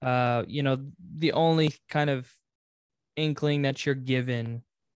 Yeah. The only kind of inkling that you're given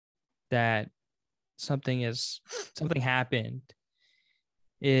that something happened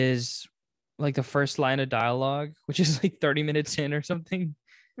is like the first line of dialogue, which is like 30 minutes in or something,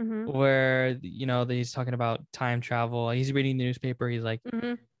 where he's talking about time travel. He's reading the newspaper. He's like,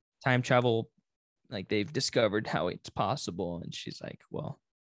 time travel, like they've discovered how it's possible, and she's like, well,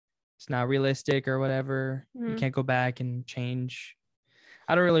 it's not realistic or whatever. You can't go back and change.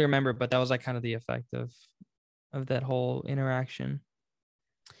 I don't really remember, but that was like kind of the effect of that whole interaction.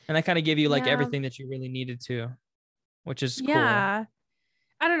 And that kind of gave you like everything that you really needed to, which is cool. I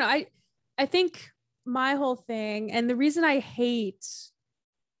don't know. I think my whole thing, and the reason I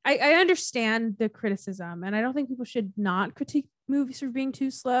understand the criticism, and I don't think people should not critique movies for being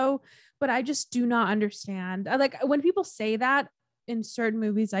too slow, but I just do not understand. Like when people say that in certain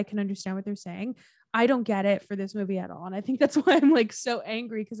movies, I can understand what they're saying. I don't get it for this movie at all. And I think that's why I'm like so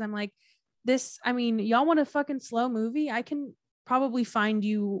angry, because I'm like, y'all want a fucking slow movie? I can probably find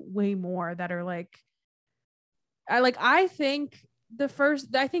you way more that are like, I think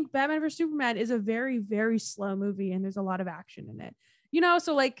Batman vs Superman is a very, very slow movie, and there's a lot of action in it,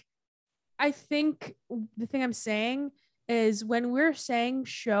 so like, I think the thing I'm saying is when we're saying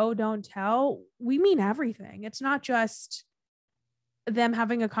show, don't tell, we mean everything. It's not just them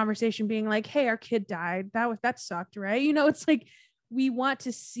having a conversation being like, hey, our kid died. That sucked, right? It's like, we want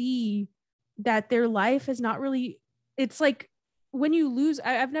to see that their life is not really, it's like when you lose,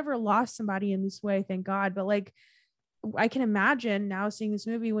 I've never lost somebody in this way, thank God. But like, I can imagine now seeing this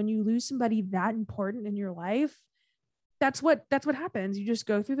movie, when you lose somebody that important in your life, that's what happens. You just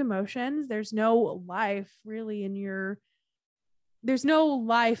go through the motions. There's no life really there's no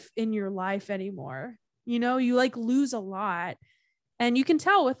life in your life anymore. You like lose a lot. And you can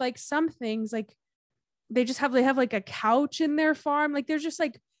tell with like some things, like they have like a couch in their farm. Like there's just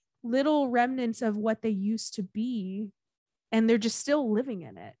like little remnants of what they used to be, and they're just still living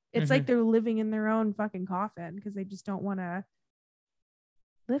in it. It's like they're living in their own fucking coffin because they just don't want to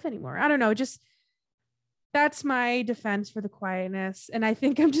live anymore. I don't know. That's my defense for the quietness. And I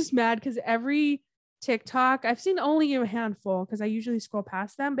think I'm just mad because every TikTok. I've seen only a handful because I usually scroll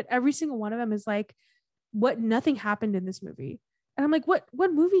past them, but every single one of them is like, what, nothing happened in this movie. And I'm like, what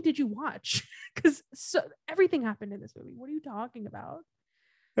movie did you watch? Because everything happened in this movie. What are you talking about?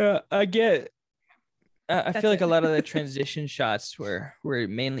 I get. I feel like it. a lot of the transition shots were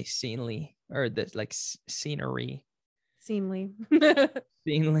mainly scenely, or the like scenery. Scenely.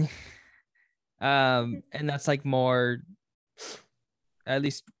 Scenely. And that's like more. At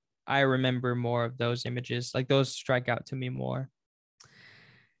least I remember more of those images. Like those strike out to me more.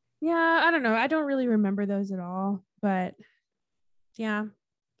 Yeah, I don't know. I don't really remember those at all, but yeah,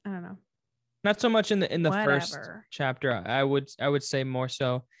 I don't know. Not so much in the Whatever. first chapter. I would say more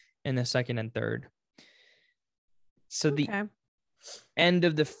so in the second and third. So the end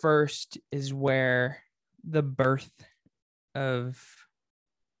of the first is where the birth of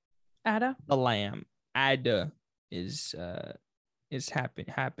Ada, the lamb, Ada,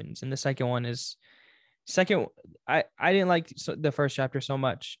 happens, and the second one is I didn't like the first chapter so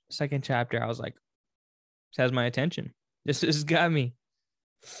much. Second chapter, I was like, this has my attention. This has got me.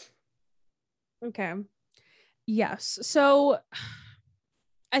 Okay. Yes. So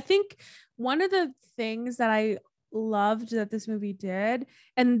I think one of the things that I loved that this movie did,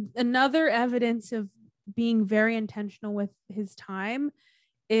 and another evidence of being very intentional with his time,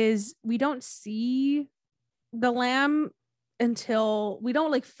 is we don't see the lamb until we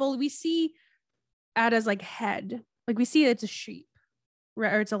don't like fully, we see Ada's like head, like we see it's a sheep,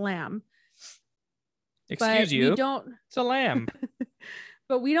 right? Or it's a lamb. Excuse you. We don't. It's a lamb.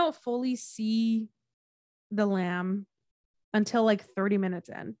 But we don't fully see the lamb until like 30 minutes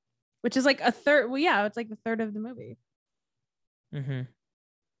in, which is like a third. Well, yeah, it's like the third of the movie. Mm-hmm.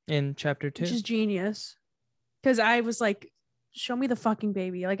 In chapter 2. Which is genius. Because I was like, show me the fucking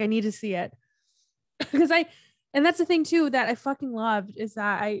baby. Like, I need to see it. And that's the thing too that I fucking loved, is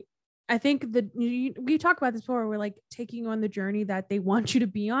that I think we talk about this before, we're like taking on the journey that they want you to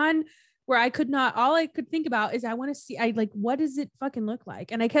be on, where all I could think about is I want to see, what does it fucking look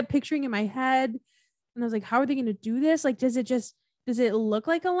like? And I kept picturing in my head, and I was like, how are they going to do this? Like, does it look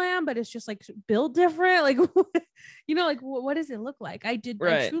like a lamb, but it's just like built different? Like, like what does it look like? I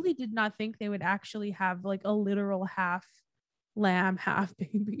truly did not think they would actually have like a literal half lamb, half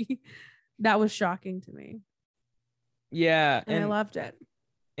baby. That was shocking to me. Yeah. And I loved it.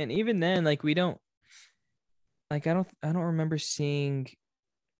 And even then, like, we don't, like, I don't remember seeing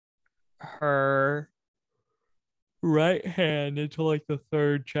her right hand until like the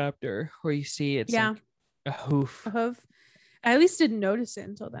third chapter, where you see it's like a hoof. I at least didn't notice it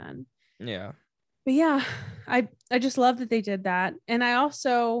until then. Yeah. But yeah, I just love that they did that. And I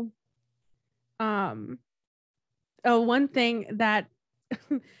also one thing that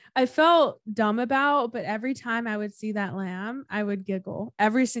I felt dumb about, but every time I would see that lamb, I would giggle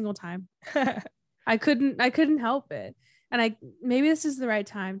every single time. I couldn't help it. And maybe this is the right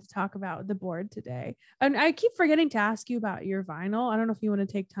time to talk about the board today. And I keep forgetting to ask you about your vinyl. I don't know if you want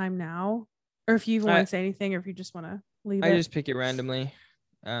to take time now, or if you even want to say anything, or if you just want to leave it. I just pick it randomly.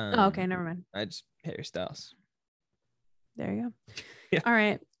 Okay, never mind. I just Harry Styles. There you go. Yeah. All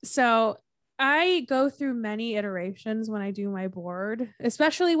right. So I go through many iterations when I do my board,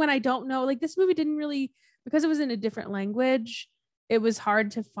 especially when I don't know, like this movie didn't really, because it was in a different language, it was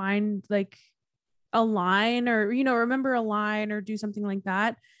hard to find like a line, or remember a line, or do something like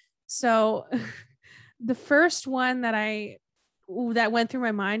that. So the first one that went through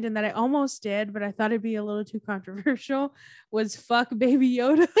my mind, and that I almost did, but I thought it'd be a little too controversial, was fuck Baby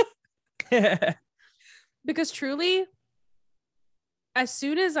Yoda. Because truly, as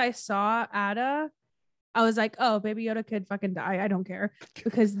soon as I saw Ada, I was like, oh, Baby Yoda could fucking die. I don't care,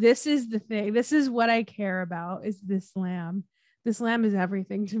 because this is the thing. This is what I care about, is this lamb. This lamb is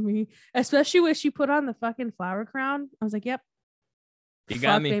everything to me, especially when she put on the fucking flower crown. I was like, yep. You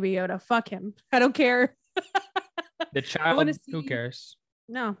got me. Baby Yoda. Fuck him. I don't care. The child, who cares?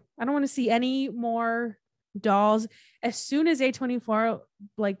 No, I don't want to see any more dolls. As soon as A24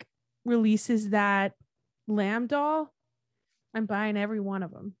 like releases that lamb doll, I'm buying every one of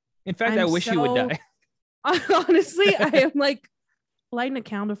them. In fact, I wish he would die. Honestly, I am like lighting a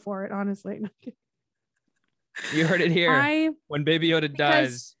candle for it, honestly. You heard it here. When Baby Yoda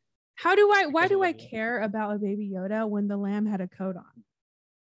dies. Why do I care about a Baby Yoda when the lamb had a coat on?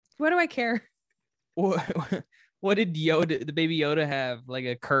 Why do I care? What did the Baby Yoda have? Like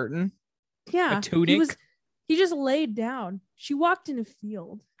a curtain? Yeah. A tunic? He just laid down. She walked in a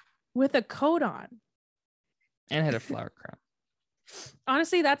field with a coat on. And had a flower crown.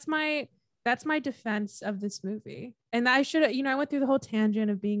 Honestly, that's my defense of this movie. And I should, I went through the whole tangent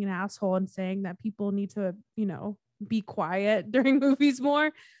of being an asshole and saying that people need to, be quiet during movies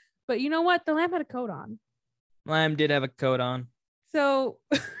more. But you know what? The lamb had a coat on. Lamb did have a coat on. So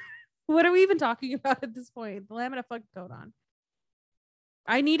what are we even talking about at this point? The lamb had a fucking coat on.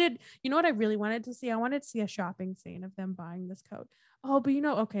 You know what I really wanted to see? I wanted to see a shopping scene of them buying this coat. Oh, but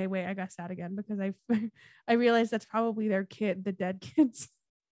okay, wait, I got sad again because I realized that's probably their kid, the dead kid's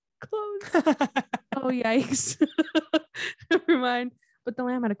clothes. Oh, yikes. Never mind. But the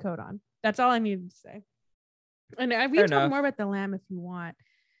lamb had a coat on. That's all I needed to say. And we can talk more about the lamb if you want,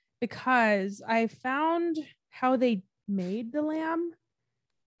 because I found how they made the lamb.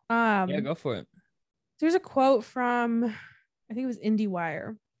 Yeah, go for it. There's a quote from, I think it was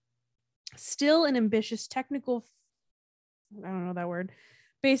IndieWire. Still an ambitious technical, I don't know that word.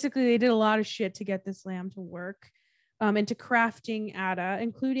 Basically, they did a lot of shit to get this lamb to work, into crafting Ada,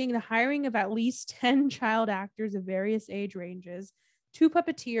 including the hiring of at least 10 child actors of various age ranges, 2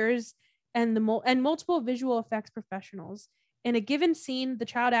 puppeteers, and multiple visual effects professionals. In a given scene, the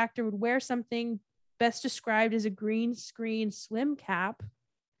child actor would wear something best described as a green screen swim cap,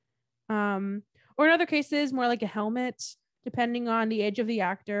 or in other cases, more like a helmet, depending on the age of the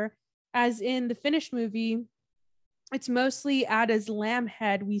actor. As in the finished movie, it's mostly Ada's lamb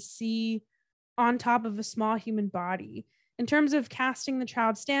head we see on top of a small human body. In terms of casting the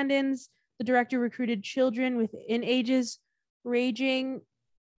child stand-ins, the director recruited children within ages ranging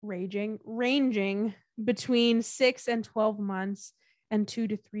between 6 and 12 months and 2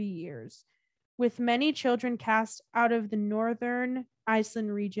 to 3 years, with many children cast out of the northern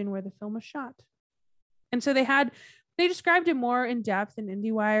Iceland region where the film was shot. And so they described it more in depth in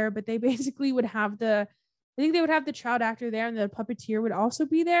IndieWire, but they basically would have I think they would have the child actor there, and the puppeteer would also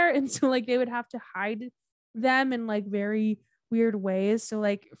be there. And so like they would have to hide them in like very weird ways. So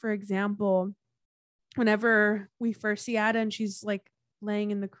like, for example, whenever we first see Ada and she's like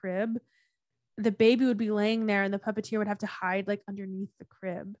laying in the crib, the baby would be laying there and the puppeteer would have to hide like underneath the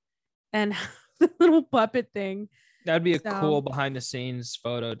crib and the little puppet thing. That'd be a cool behind the scenes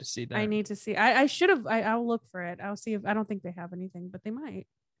photo to see that. I need to see. I should have. I'll look for it. I'll see if I don't think they have anything, but they might.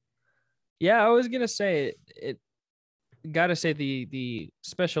 Yeah, I was gonna say it. Gotta say the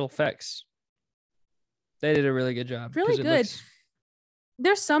special effects. They did a really good job. Really good.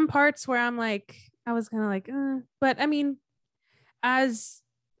 There's some parts where I'm like, I was kind of like, but I mean, as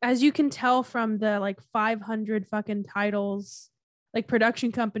you can tell from the like 500 fucking titles, like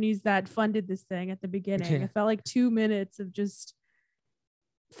production companies that funded this thing at the beginning, it felt like 2 minutes of just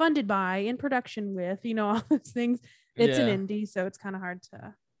funded by, in production with, all those things. It's an indie, so it's kind of hard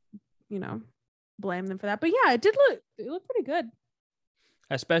to, blame them for that. But yeah, it looked pretty good.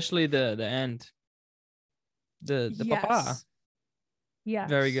 Especially the end. The yes. papa. Yeah.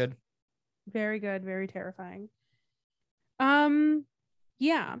 Very good. Very good. Very terrifying.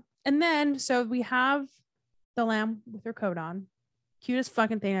 Yeah. And then, so we have the lamb with her coat on. Cutest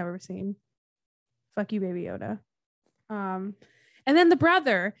fucking thing I've ever seen. Fuck you, Baby Yoda. And then the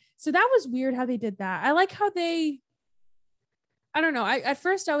brother. So that was weird how they did that. I like how I don't know. At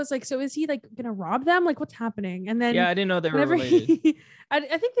first I was like, so is he like gonna rob them? Like, what's happening? And then I didn't know they were related. I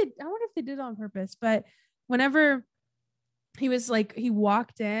think I wonder if they did it on purpose, but whenever he was like, he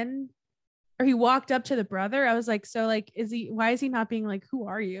walked in or he walked up to the brother, I was like, so like, why is he not being like, who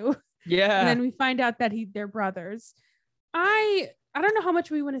are you? Yeah. And then we find out that they're brothers. I don't know how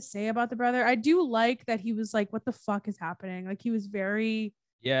much we want to say about the brother. I do like that he was like, what the fuck is happening? Like, he was very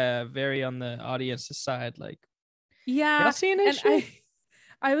on the audience's side. Like, yeah. y'all seeing this shit?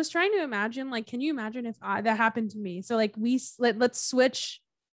 I was trying to imagine, like, can you imagine if that happened to me? So like let's switch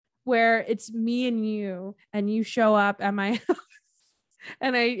where it's me and you show up at my house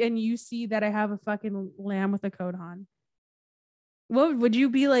and you see that I have a fucking lamb with a coat on. What would you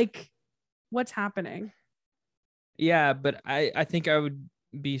be like? What's happening? Yeah, but I think I would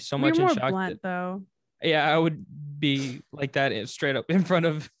be so much in shock. Blunt, though. Yeah, I would be like that straight up in front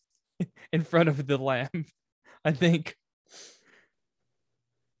of the lamb. I think.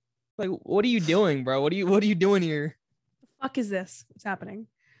 Like, what are you doing, bro? What are you doing here? The fuck is this? What's happening?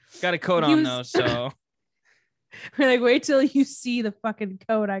 Got a coat on though, so we're like, wait till you see the fucking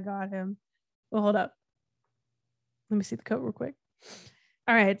coat I got him. Well, hold up. Let me see the coat real quick.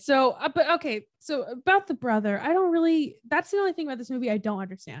 All right. So, but okay. So about the brother, that's the only thing about this movie I don't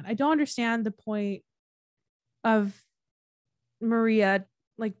understand. I don't understand the point of Maria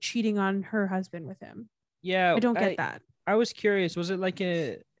like cheating on her husband with him. Yeah. I don't get that. I was curious. Was it like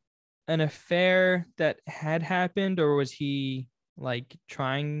an affair that had happened, or was he like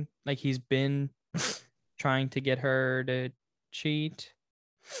trying, like he's been trying to get her to cheat?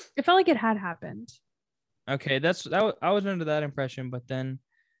 It felt like it had happened. Okay, I was under that impression, but then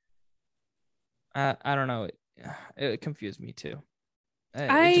I don't know. It confused me too.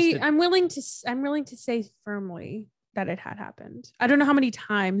 I'm willing to say firmly that it had happened. I don't know how many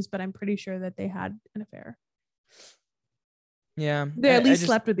times, but I'm pretty sure that they had an affair. Yeah, they at least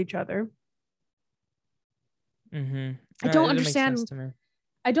slept with each other. Mm-hmm. I don't understand.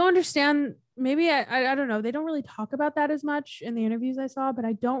 I don't understand. Maybe I don't know. They don't really talk about that as much in the interviews I saw, but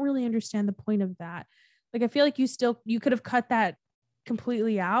I don't really understand the point of that. Like, I feel like you could have cut that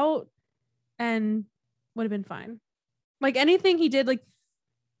completely out and would have been fine. Like, anything he did, like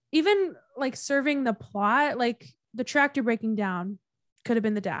even like serving the plot, like the tractor breaking down could have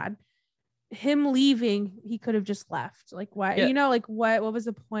been the dad. Him leaving, he could have just left. Like, why? Yeah. You know, like what was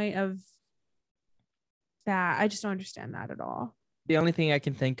the point of that? I just don't understand that at all. The only thing I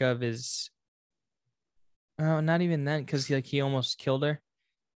can think of is, oh, not even then, because he almost killed her.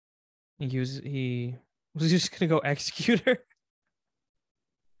 He was just gonna go execute her.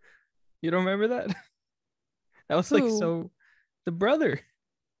 You don't remember that? That was like so. The brother.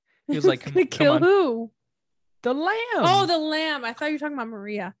 He was like, gonna kill who? The lamb. Oh, the lamb. I thought you were talking about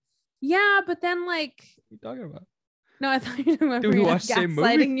Maria. Yeah, but then like. What are you talking about? No, I thought you were talking about Maria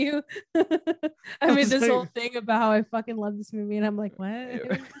gaslighting you. I made this whole thing about how I fucking love this movie, and I'm like,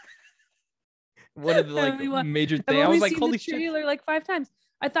 what? One of the major things. I was like, holy shit! Trailer like 5 times.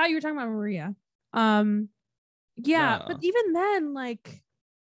 I thought you were talking about Maria. Yeah, no. But even then, like.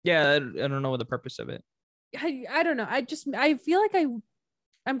 Yeah, I don't know what the purpose of it. I don't know. I feel like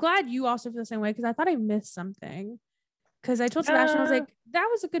I'm glad you also feel the same way, because I thought I missed something. Because I told Sebastian, I was like, that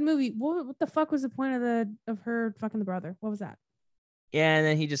was a good movie. What the fuck was the point of her fucking the brother? What was that? Yeah, and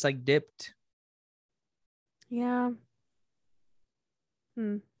then he just like dipped. Yeah.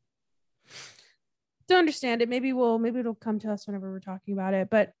 Don't understand it. Maybe it'll come to us whenever we're talking about it.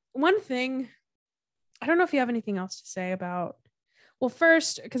 But one thing, I don't know if you have anything else to say about. Well,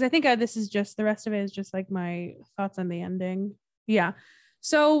 first, because I think this is just the rest of it is just like my thoughts on the ending. Yeah.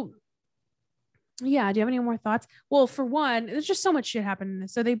 So, yeah. Do you have any more thoughts? Well, for one, there's just so much shit happened in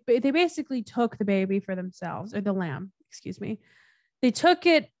this. So they basically took the baby for themselves, or the lamb, excuse me. They took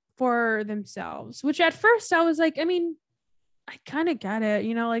it for themselves, which at first I was like, I mean, I kind of get it.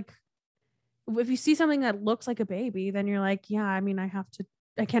 You know, like if you see something that looks like a baby, then you're like, yeah, I mean, I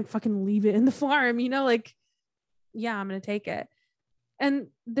can't fucking leave it in the farm, you know, like, yeah, I'm going to take it. And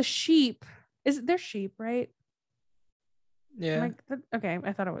the sheep, they're sheep, right? Yeah. Okay,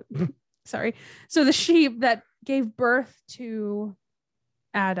 I thought it was. Sorry. So the sheep that gave birth to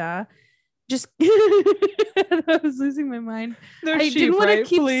Ada, just I was losing my mind. They're sheep, right?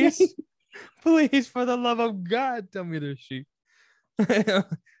 Please, for the love of God, tell me they're sheep.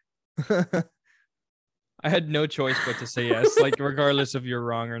 I had no choice but to say yes, like regardless if you're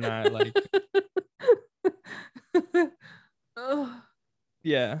wrong or not. Like,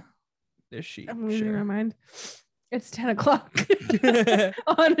 yeah, they're sheep. I'm losing my mind. It's 10 o'clock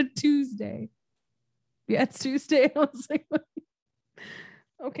on a Tuesday. Yeah, it's Tuesday. I was like,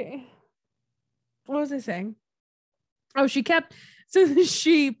 okay. What was I saying? Oh, so the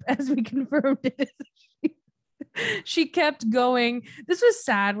sheep, as we confirmed it is a sheep. She kept going. This was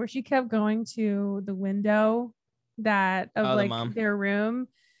sad, where she kept going to the window of their room.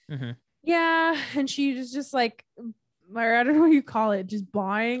 Mm-hmm. Yeah, and she was just like, or I don't know what you call it, just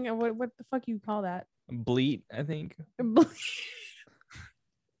bawing. What the fuck you call that? Bleat, I think.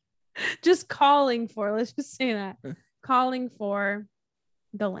 Just calling for, let's just say that. Calling for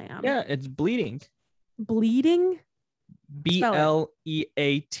the lamb. Yeah, it's bleeding. Bleeding? BLEATING.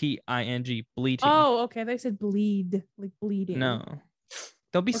 Bleating. Oh, okay. They said bleed, like bleeding. No.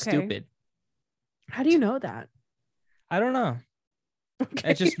 Don't be stupid. How do you know that? I don't know.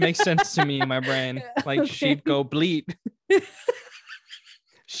 Okay. It just makes sense to me in my brain. Like, sheep go bleed.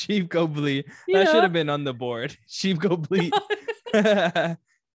 Sheep go bleed. That should have been on the board. Sheep go bleed. I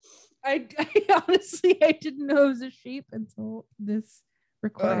honestly, I didn't know it was a sheep until this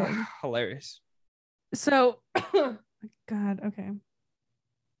recording. Hilarious. So, oh my God. Okay.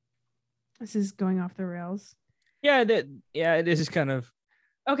 This is going off the rails. Yeah, it is kind of.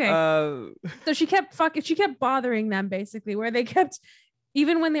 Okay. So she kept bothering them, basically, where they kept,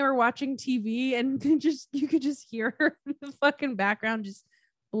 even when they were watching TV, and you could just hear her in the fucking background just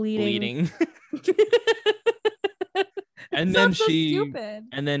bleeding. And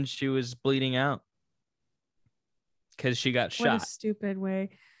then she was bleeding out because she got shot. What a stupid way.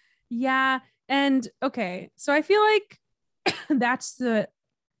 Yeah. And okay, so I feel like that's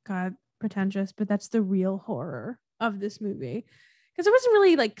pretentious, but that's the real horror of this movie, because it wasn't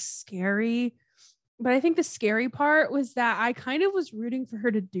really like scary, but I think the scary part was that I kind of was rooting for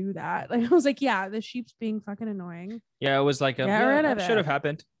her to do that. Like, I was like, yeah, the sheep's being fucking annoying. Yeah, it was like that should have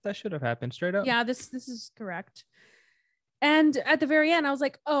happened. That should have happened straight up. Yeah, this is correct. And at the very end, I was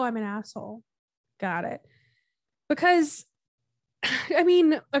like, oh, I'm an asshole. Got it. Because, I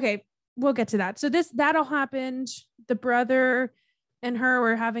mean, okay, we'll get to that. So that all happened. The brother and her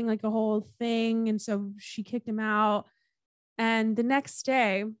were having like a whole thing. And so she kicked him out. And the next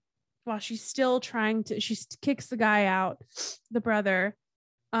day, while she's still she kicks the guy out, the brother.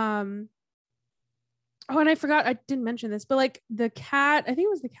 Oh, and I forgot, I didn't mention this, but like the cat, I think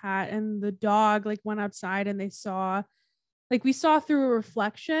it was the cat and the dog like went outside and we saw through a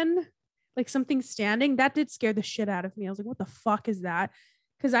reflection, like something standing. That did scare the shit out of me. I was like, what the fuck is that?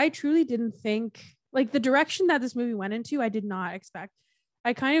 Because I truly didn't think, like, the direction that this movie went into, I did not expect.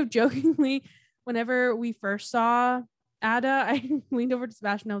 I kind of jokingly, whenever we first saw Ada, I leaned over to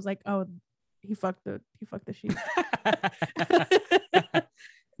Sebastian. I was like, oh, he fucked the sheep.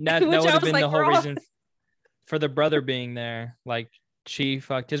 that would have been like, the whole reason for the brother being there. Like, she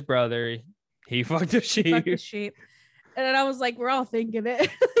fucked his brother, he fucked the sheep. Fucked the sheep. And then I was like, we're all thinking it.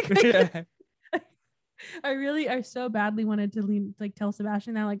 I so badly wanted to tell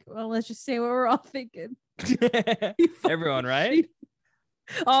Sebastian that, like, well, let's just say what we're all thinking. Everyone, right?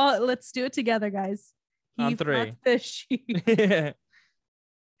 Oh, let's do it together, guys. On 3. Fucked the sheep.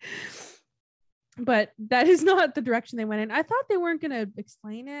 But that is not the direction they went in. I thought they weren't going to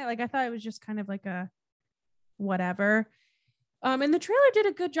explain it. Like, I thought it was just kind of like a whatever. And the trailer did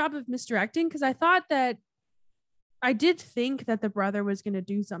a good job of misdirecting, because I did think that the brother was going to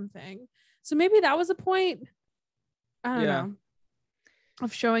do something. So maybe that was a point, I don't know,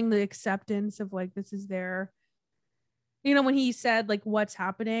 of showing the acceptance of, like, this is their, you know, when he said, like, what's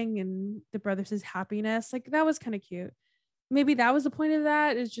happening, and the brother says happiness, like, that was kind of cute. Maybe that was the point of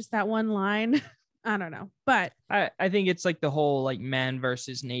that, is just that one line. I don't know. But I think it's like the whole, like, man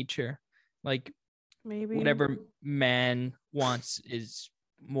versus nature. Like, maybe whatever man wants is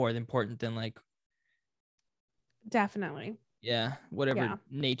more important than, like, definitely. Yeah, whatever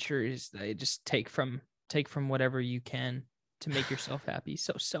nature is, they just take from whatever you can to make yourself happy.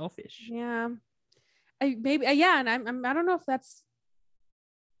 So selfish. Yeah. And I don't know if that's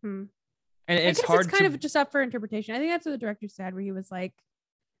and it's hard, it's kind of just up for interpretation. I think that's what the director said, where he was like,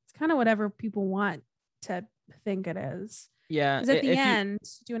 it's kind of whatever people want to think it is. Yeah. Because at the end, do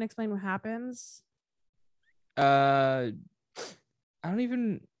you want to explain what happens? I don't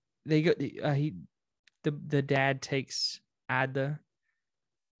even, they go, the dad takes Ada.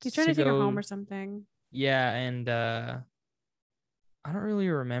 He's trying to take her home or something. Yeah, and I don't really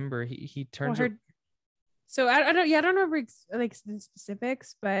remember. He turns her. So I don't remember like the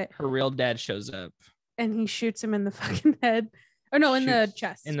specifics, but her real dad shows up and he shoots him in the fucking head. Oh no, in the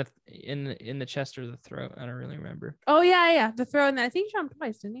chest. In the chest or the throat. I don't really remember. Oh yeah, the throat. And I think he shot him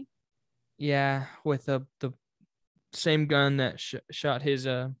twice, didn't he? Yeah, with the same gun that shot his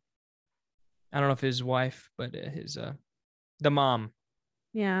I don't know if his wife, but his the mom.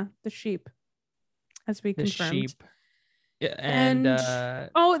 Yeah, the sheep, as we confirmed. The sheep. Yeah, and that's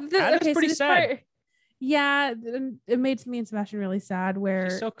pretty sad. Yeah, it made me and Sebastian really sad. Where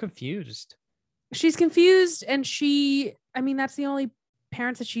she's so confused. She's confused, and that's the only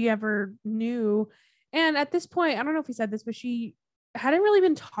parents that she ever knew. And at this point, I don't know if he said this, but she hadn't really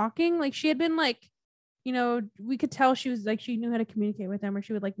been talking. Like, she had been like, you know, we could tell she was like, she knew how to communicate with them, or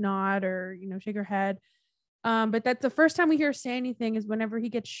she would like nod or, you know, shake her head. But that's the first time we hear her say anything is whenever he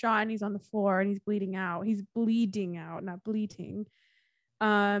gets shot and he's on the floor and he's bleeding out. He's bleeding out, not bleating.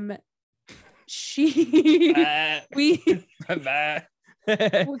 Well,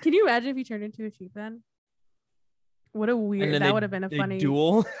 can you imagine if he turned into a sheep then? What a weird, that would have been a funny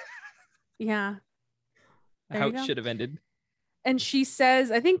duel. Yeah. How it should have ended. And she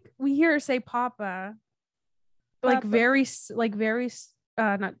says, I think we hear her say Papa, like very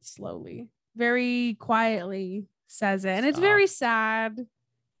not slowly, very quietly says it. And it's very sad,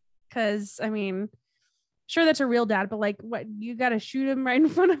 because I mean, sure, that's a real dad, but like, what, you gotta shoot him right in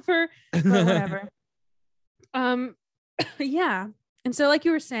front of her? But whatever. Yeah. And so, like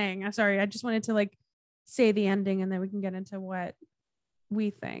you were saying, I'm sorry, I just wanted to like say the ending and then we can get into what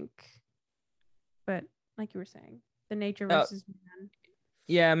we think. But like you were saying, the nature versus man.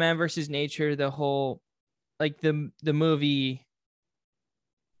 Yeah, man versus nature. The whole, like, the movie,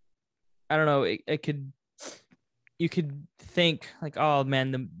 I don't know, you could think like, oh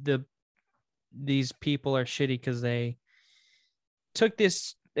man, these people are shitty because they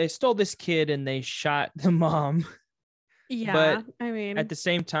stole this kid and they shot the mom. Yeah, but I mean, at the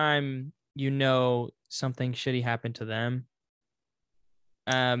same time, you know, something shitty happened to them.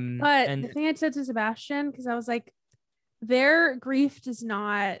 But the thing I said to Sebastian, because I was like, their grief does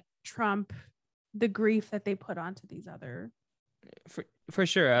not trump the grief that they put onto these other. For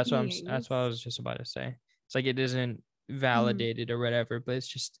sure, that's what I was just about to say. It's like, it isn't validated or whatever, but it's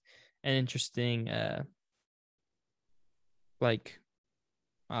just an interesting like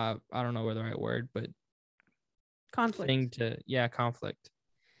I don't know what the right word, but conflict. Conflict.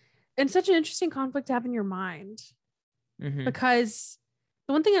 And such an interesting conflict to have in your mind. Because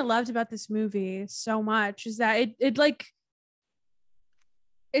the one thing I loved about this movie so much is that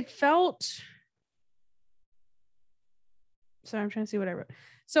it felt, sorry, I'm trying to see what I wrote.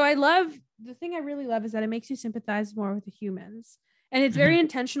 So the thing I really love is that it makes you sympathize more with the humans, and it's very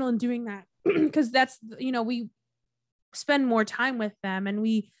intentional in doing that because that's, we spend more time with them and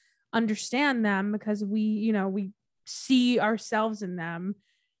we understand them because we see ourselves in them,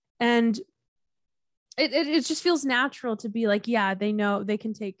 and it just feels natural to be like, yeah, they know they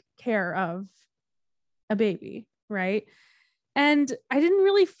can take care of a baby, right? And I didn't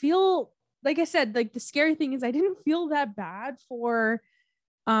really feel, like I said, like the scary thing is I didn't feel that bad for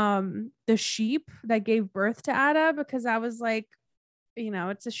the sheep that gave birth to Ada, because I was like,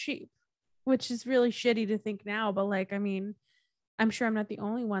 it's a sheep, which is really shitty to think now, but like, I mean, I'm sure I'm not the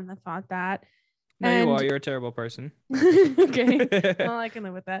only one that thought that. No, you are. You're a terrible person. Okay. Well, I can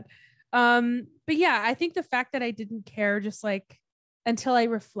live with that. But yeah, I think the fact that I didn't care just like until I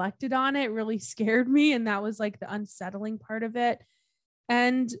reflected on it really scared me, and that was like the unsettling part of it.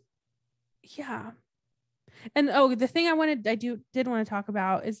 And yeah. And the thing I did want to talk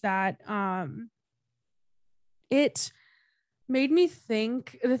about is that it made me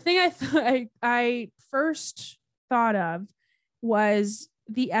think, the thing I first thought of was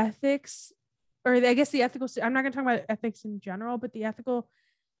the ethics, or I guess the ethical, I'm not going to talk about ethics in general, but the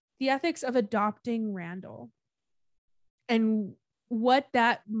ethics of adopting Randall and what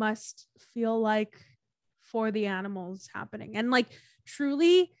that must feel like for the animals happening. And like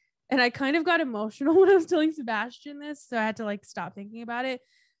truly, and I kind of got emotional when I was telling Sebastian this, so I had to like stop thinking about it.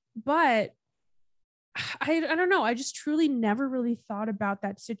 But I don't know. I just truly never really thought about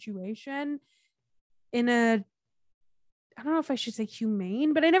that situation in a, I don't know if I should say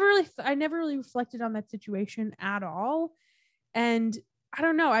humane, but I never really reflected on that situation at all. And I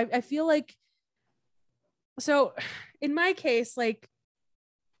don't know. I feel like, so in my case, like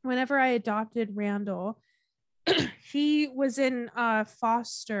whenever I adopted Randall, he was in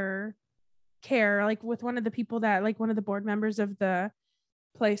foster care, like with one of the people that, like one of the board members of the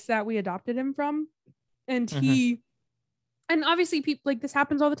place that we adopted him from. And and obviously people like this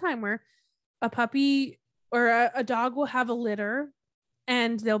happens all the time where a puppy or a dog will have a litter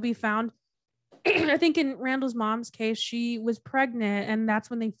and they'll be found. I think in Randall's mom's case, she was pregnant and that's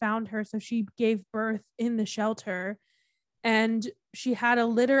when they found her. So she gave birth in the shelter and she had a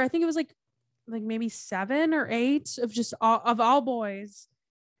litter. I think it was like maybe 7 or 8 of just all boys.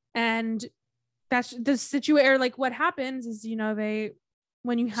 And that's the situation. Like what happens is,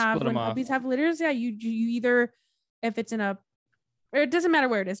 when puppies have litters, yeah, you either, if it's in or it doesn't matter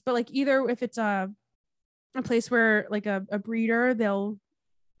where it is, but like either if it's a place where like a breeder, they'll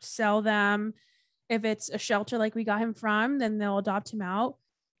sell them. If it's a shelter like we got him from, then they'll adopt him out.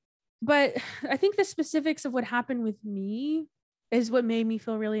 But I think the specifics of what happened with me is what made me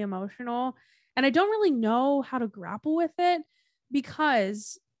feel really emotional. And I don't really know how to grapple with it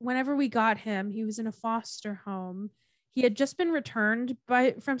because whenever we got him, he was in a foster home. He had just been returned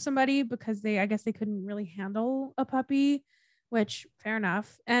from somebody because I guess they couldn't really handle a puppy, which fair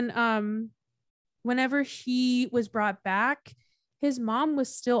enough. And whenever he was brought back, his mom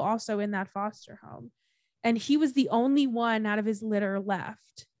was still also in that foster home. And he was the only one out of his litter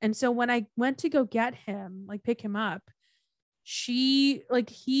left. And so when I went to go get him, like pick him up, he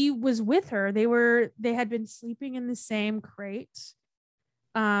was with her. They had been sleeping in the same crate.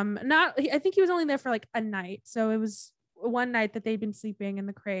 I think he was only there for like a night. So it was one night that they'd been sleeping in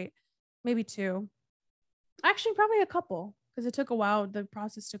the crate, maybe 2. Actually, probably a couple, because it took a while. The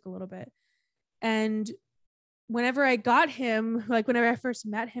process took a little bit. And whenever I got him, like whenever I first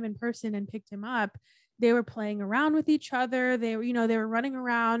met him in person and picked him up, they were playing around with each other. They were running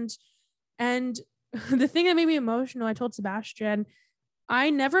around. And the thing that made me emotional, I told Sebastian,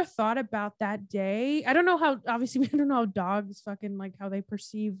 I never thought about that day. I don't know how, obviously we don't know how dogs fucking like how they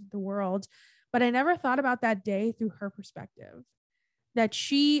perceive the world, but I never thought about that day through her perspective. That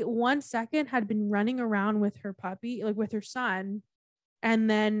she 1 second had been running around with her puppy, like with her son. And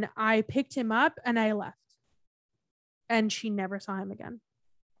then I picked him up and I left. And she never saw him again.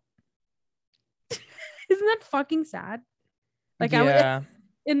 Isn't that fucking sad? Like yeah. I was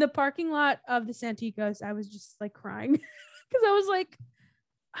in the parking lot of the Santikos, I was just like crying because I was like,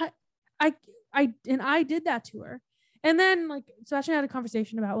 I did that to her. And then like Sebastian had a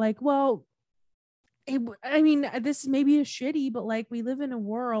conversation about like, well, I mean, this maybe is shitty, but like we live in a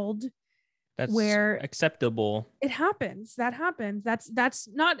world That's where acceptable. it happens. That happens. That's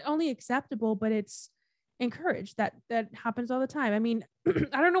not only acceptable, but it's encouraged. That happens all the time. I mean,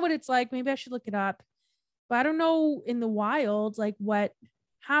 I don't know what it's like. Maybe I should look it up, but I don't know in the wild like what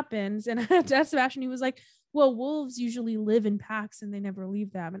happens. And I asked Sebastian, he was like, well, wolves usually live in packs and they never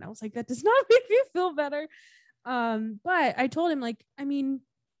leave them. And I was like, that does not make me feel better. But I told him, like, I mean,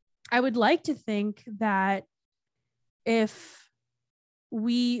 I would like to think that if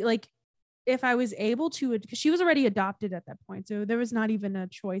I was able to, because she was already adopted at that point, so there was not even a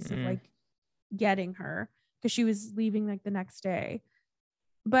choice of like getting her, because she was leaving like the next day.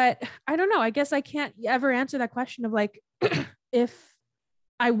 But I don't know, I guess I can't ever answer that question of like if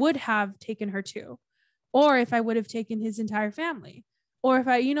I would have taken her too, or if I would have taken his entire family, or if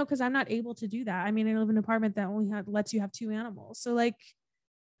I, because I'm not able to do that. I mean, I live in an apartment that only lets you have 2 animals, so like,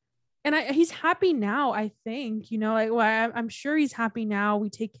 and he's happy now, I think, I'm sure he's happy now.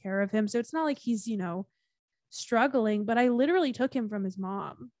 We take care of him. So it's not like he's, struggling, but I literally took him from his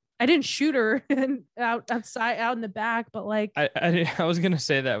mom. I didn't shoot her outside out in the back, but like, I was going to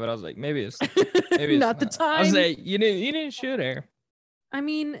say that, but I was like, maybe it's not the time. I was like, you didn't shoot her. I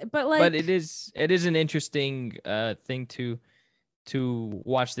mean, but like, but it is an interesting thing to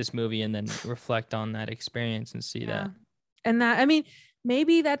watch this movie and then reflect on that experience and see that. And that, I mean,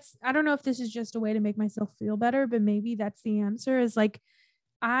 maybe that's, I don't know if this is just a way to make myself feel better, but maybe that's the answer, is like,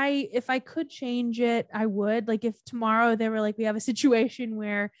 if I could change it, I would. Like, if tomorrow they were like, we have a situation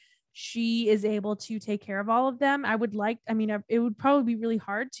where she is able to take care of all of them, I would like, I mean, it would probably be really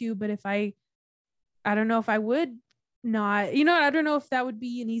hard to, but if I don't know if I would not, I don't know if that would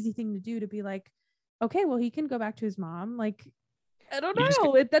be an easy thing to do, to be like, okay, well, he can go back to his mom. Like, I don't know.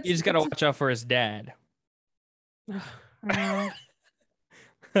 You just got to watch out for his dad. I know.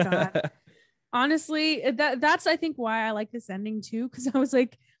 God. Honestly, that's I think why I like this ending too, because I was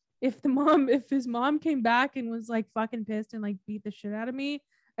like, if his mom came back and was like fucking pissed and like beat the shit out of me,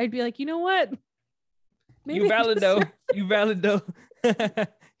 I'd be like, you know what? Maybe you valid though. You valid though.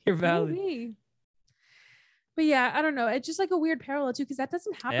 You're valid. Maybe. But yeah, I don't know. It's just like a weird parallel too, because that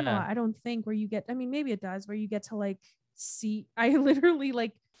doesn't happen a lot, I don't think, where you get, I mean, maybe it does, where you get to like see, I literally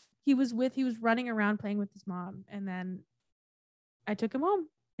like, he was running around playing with his mom, and then I took him home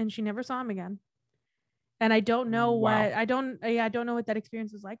and she never saw him again. And I don't know I don't know what that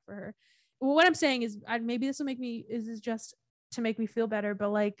experience was like for her. Well, what I'm saying is, maybe this will make me, is just to make me feel better, but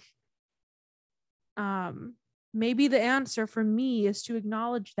like, maybe the answer for me is to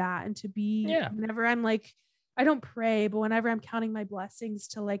acknowledge that, and to be, whenever I'm like, I don't pray, but whenever I'm counting my blessings,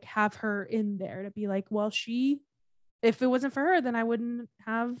 to like have her in there, to be like, well, if it wasn't for her, then I wouldn't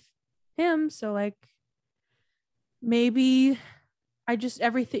have him. So like, maybe I just,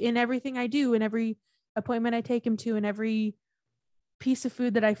 everything I do, in every appointment I take him to, and every piece of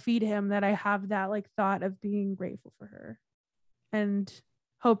food that I feed him, that I have that like thought of being grateful for her and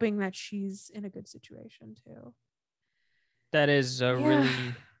hoping that she's in a good situation too. That is a really,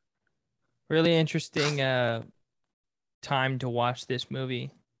 really interesting time to watch this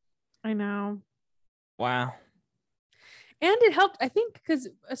movie. I know. Wow. And it helped, I think,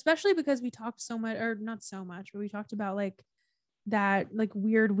 especially because we talked so much, or not so much, but we talked about like that like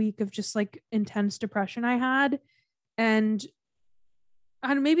weird week of just like intense depression I had. And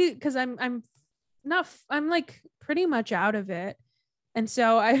maybe because I'm like pretty much out of it. And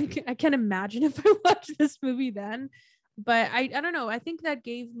so I can imagine if I watched this movie then, but I don't know. I think that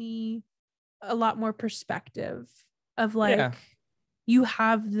gave me a lot more perspective of like, you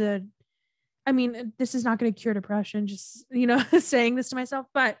have I mean, this is not going to cure depression, just, saying this to myself,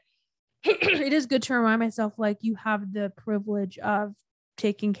 but it is good to remind myself, like, you have the privilege of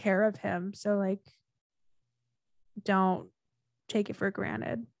taking care of him. So like, don't take it for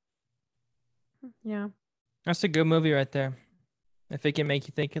granted. Yeah. That's a good movie right there. If it can make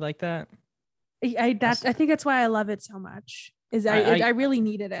you think like that. I think that's why I love it so much, is I really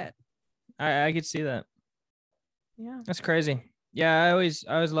needed it. I could see that. Yeah. That's crazy. Yeah. I always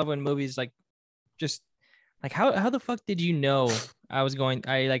love when movies like, just like, how the fuck did you know I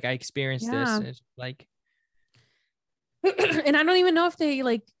experienced this? It's like, and I don't even know if they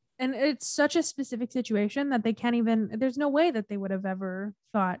like, and it's such a specific situation that they can't even, there's no way that they would have ever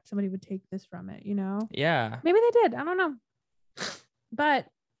thought somebody would take this from it, Yeah. Maybe they did. I don't know. But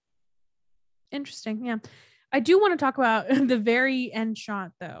interesting. Yeah. I do want to talk about the very end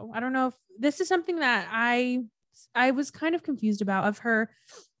shot though. I don't know if this is something that I was kind of confused about, of her.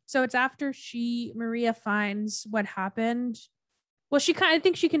 So it's after Maria finds what happened. Well, I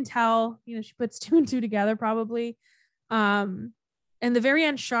think she can tell, she puts 2 and 2 together probably. And the very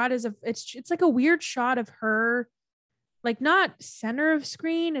end shot is it's like a weird shot of her like not center of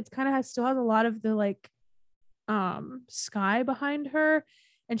screen. It's kind of still has a lot of the like sky behind her,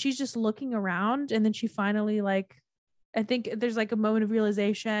 and she's just looking around, and then she finally like, I think there's like a moment of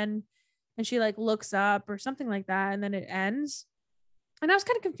realization, and she like looks up or something like that, and then it ends. And I was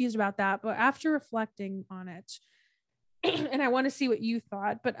kind of confused about that, but after reflecting on it, and I want to see what you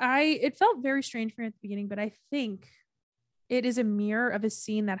thought, but it felt very strange for me at the beginning, but I think it is a mirror of a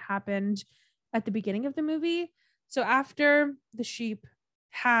scene that happened at the beginning of the movie. So after the sheep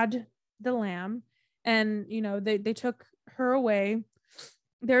had the lamb, and they took her away,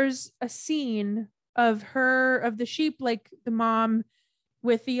 there's a scene of the sheep, like the mom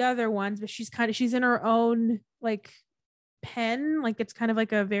with the other ones, but she's in her own like pen, like it's kind of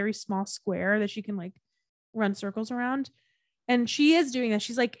like a very small square that she can like run circles around. And she is doing that.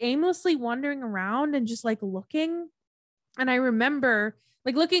 She's like aimlessly wandering around and just like looking. And I remember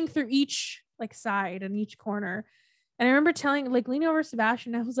like looking through each like side and each corner. And I remember leaning over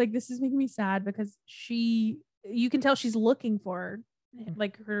Sebastian, I was like, this is making me sad, because you can tell she's looking for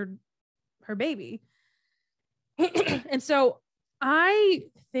like her baby. And so I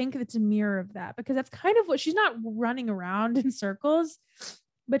think it's a mirror of that, because that's kind of what she's not running around in circles,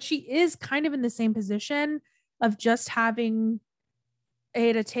 but she is kind of in the same position of just having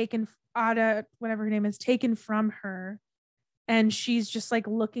Ada, whatever her name is, taken from her. And she's just like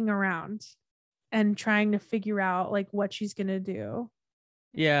looking around and trying to figure out like what she's going to do.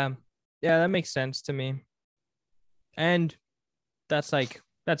 Yeah. Yeah, that makes sense to me. And that's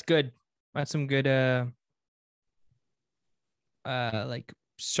good. That's some good, like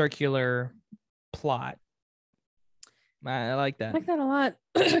circular plot. I like that. I like that a lot,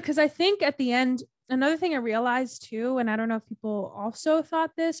 because I think at the end, another thing I realized too, and I don't know if people also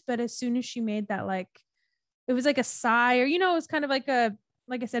thought this, but as soon as she made that, like, it was like a sigh, or, it was kind of like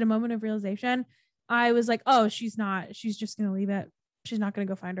like I said, a moment of realization. I was like, oh, she's just going to leave it. She's not going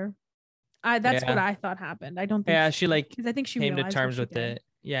to go find her. That's what I thought happened. I don't think. Yeah, she like, because I think she came to terms with it.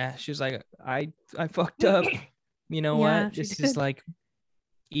 Yeah, she was like, I fucked up. You know what? This is like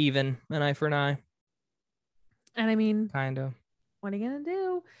even an eye for an eye. And I mean, kind of. What are you gonna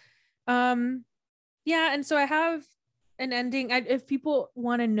do? Yeah, and so I have an ending. If people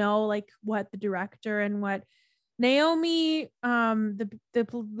want to know like what the director and what Naomi, the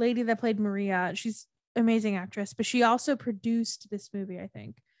lady that played Maria, she's an amazing actress, but she also produced this movie, I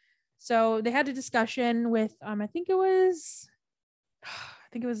think. So they had a discussion with I think it was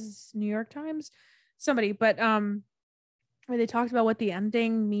New York Times, somebody, but where they talked about what the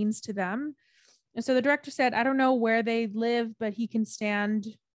ending means to them. And so the director said, I don't know where they live, but he can stand.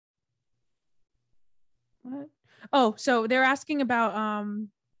 What? Oh, so they're asking about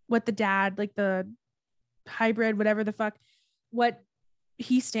what the dad, like the hybrid, whatever the fuck, what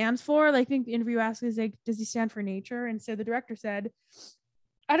he stands for. Like, I think the interview asked is like, does he stand for nature? And so the director said,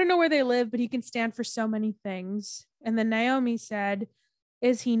 I don't know where they live, but he can stand for so many things. And then Naomi said,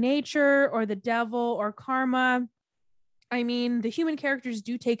 is he nature or the devil or karma? I mean, the human characters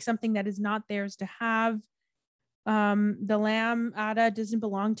do take something that is not theirs to have. The lamb, Ada, doesn't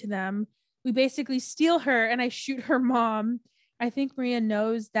belong to them. We basically steal her, and I shoot her mom. I think Maria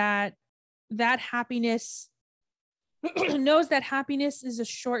knows that happiness is a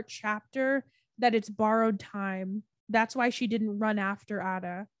short chapter, that it's borrowed time. That's why she didn't run after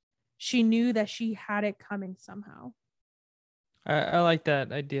Ada. She knew that she had it coming somehow. I like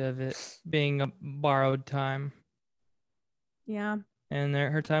that idea of it being a borrowed time. Yeah. And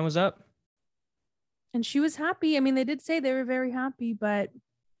her time was up. And she was happy. I mean, they did say they were very happy, but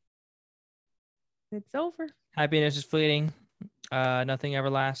it's over. Happiness is fleeting. Nothing ever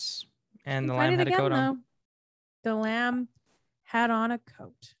lasts. And the lamb had a coat on. The lamb had on a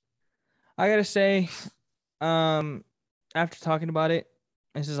coat. I gotta say, after talking about it,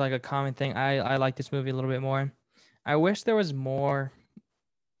 this is like a common thing. I like this movie a little bit more. I wish there was more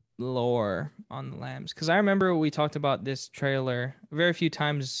lore on the lambs, because I remember we talked about this trailer very few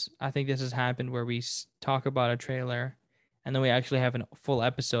times. I think this has happened where we talk about a trailer and then we actually have a full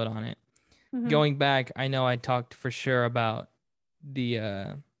episode on it. Mm-hmm. Going back, I know I talked for sure about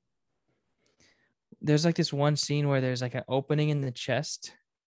the there's like this one scene where there's like an opening in the chest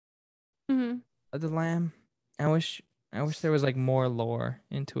of the lamb. I wish there was like more lore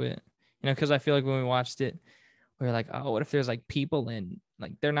into it, because I feel like when we watched it, we were like, oh, what if there's like people in,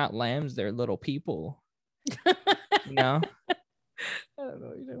 like, they're not lambs, they're little people. I don't know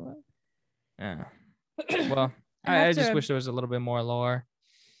what you're talking about. Yeah. Well, I just wish there was a little bit more lore.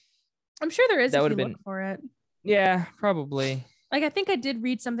 I'm sure there is if you look for it. Yeah, probably. Like, I think I did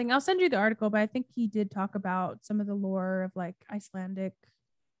read something. I'll send you the article, but I think he did talk about some of the lore of like Icelandic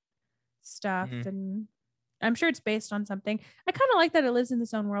stuff and I'm sure it's based on something. I kind of like that it lives in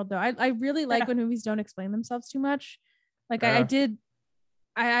its own world though. I really like when movies don't explain themselves too much. Like I did.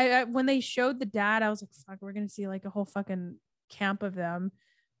 I when they showed the dad, I was like, fuck, we're gonna see like a whole fucking camp of them.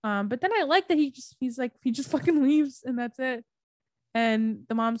 But then I like that he just fucking leaves and that's it. And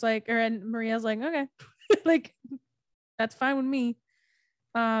the mom's like, and Maria's like, okay, like that's fine with me.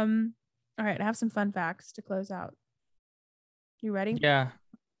 All right, I have some fun facts to close out. You ready? Yeah.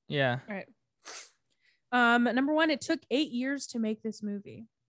 All right. Number one, it took 8 years to make this movie.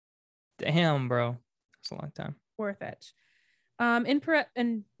 Damn, bro. That's a long time. Worth it. In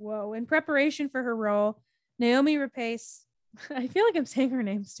preparation for her role, Naomi Rapace, I feel like I'm saying her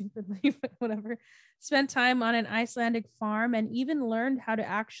name stupidly, but whatever, spent time on an Icelandic farm and even learned how to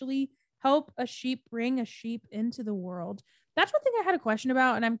actually help a sheep bring a sheep into the world. That's one thing I had a question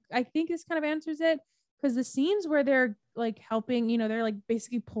about, and I think this kind of answers it, because the scenes where they're like helping, they're like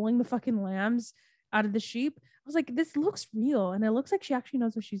basically pulling the fucking lambs out of the sheep. I was like, this looks real, and it looks like she actually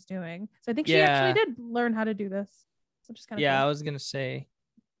knows what she's doing. So I think she actually did learn how to do this. Which is kind of cool. I was gonna say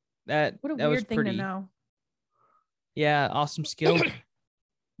that. What a that weird was thing to know. Yeah, awesome skill.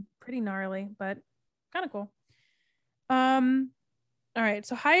 Pretty gnarly, but kind of cool. All right.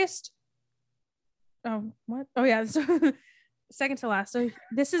 So highest. Oh, what? Oh yeah. So second to last. So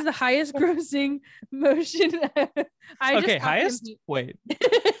this is the highest grossing motion. Highest? Wait.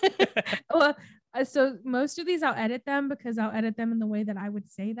 Well, so most of these I'll edit them because I'll edit them in the way that I would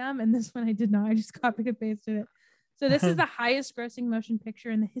say them, and this one I did not. I just copied and pasted it. So this is the highest grossing motion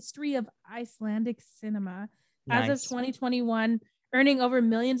picture in the history of Icelandic cinema. Nice. As of 2021, earning over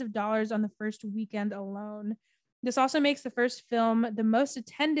millions of dollars on the first weekend alone. This also makes the first film the most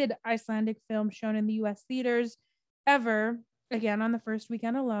attended Icelandic film shown in the US theaters ever, again on the first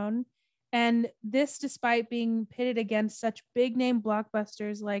weekend alone. And this despite being pitted against such big name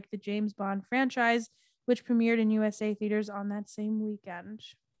blockbusters like the James Bond franchise, which premiered in USA theaters on that same weekend.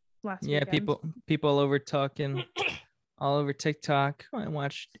 Weekend. people over talking all over TikTok. I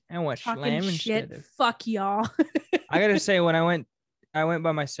watched Lamb instead of fuck y'all. I gotta say, when I went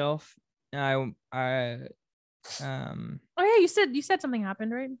by myself. Oh yeah, you said something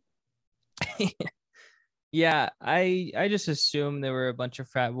happened, right? Yeah, I just assumed there were a bunch of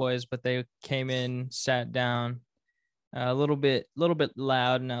frat boys, but they came in, sat down, a little bit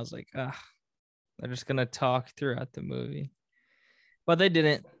loud, and I was like, they're just gonna talk throughout the movie. But they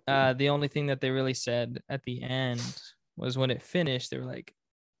didn't. The only thing that they really said at the end was when it finished, they were like,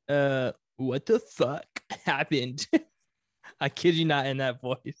 what the fuck happened? I kid you not, in that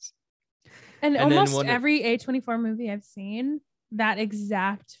voice. And almost every A24 movie I've seen, that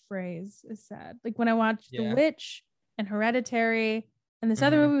exact phrase is said. Like when I watched The Witch and Hereditary and this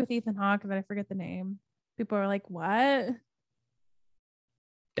other movie with Ethan Hawke that I forget the name, people are like, what?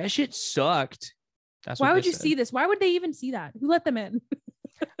 That shit sucked. Why would you see this? Why would they even see that? Who let them in?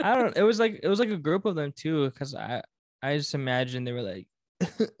 I don't. It was like a group of them too, because I just imagine they were like,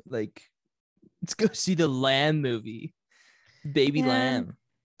 like, let's go see the Lamb movie, Baby Lamb.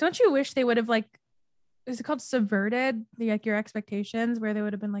 Don't you wish they would have is it called subverted your expectations, where they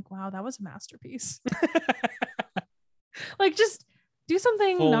would have been like, wow, that was a masterpiece. Like just do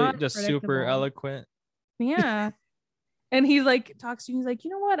something not just super eloquent. Yeah. And he talks to you. He's like, you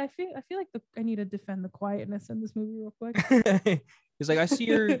know what? I feel like I need to defend the quietness in this movie real quick. He's like, I see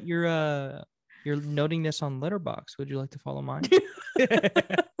you're noting this on Letterboxd. Would you like to follow mine? All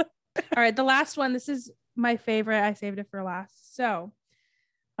right, the last one. This is my favorite. I saved it for last. So,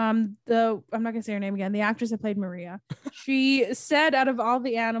 I'm not gonna say her name again. The actress that played Maria. She said, out of all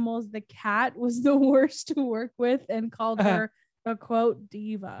the animals, the cat was the worst to work with, and called her a quote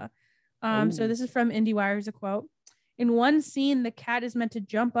diva. So this is from IndieWire's a quote. In one scene, the cat is meant to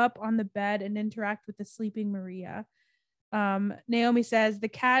jump up on the bed and interact with the sleeping Maria. Naomi says, the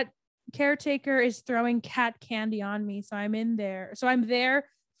cat caretaker is throwing cat candy on me. So I'm there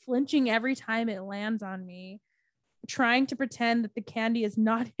flinching every time it lands on me, trying to pretend that the candy is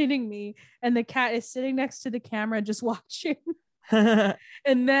not hitting me. And the cat is sitting next to the camera, just watching. And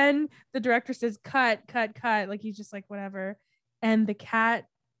then the director says, cut. Like he's just like, whatever. And the cat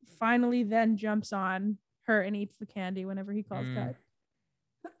finally then jumps on her and eats the candy whenever he calls cut.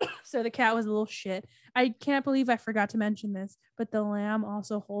 So the cat was a little shit. I can't believe I forgot to mention this, but the lamb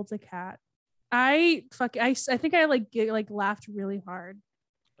also holds a cat. I think I laughed really hard.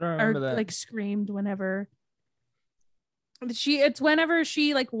 I don't remember that. Screamed whenever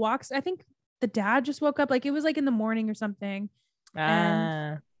she walks. I think the dad just woke up, it was in the morning or something.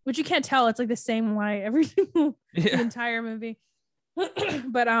 And which you can't tell, it's the same light every single the entire movie.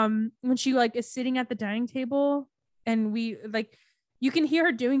 But when she is sitting at the dining table and we you can hear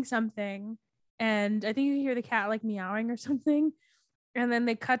her doing something, and I think you hear the cat like meowing or something. And then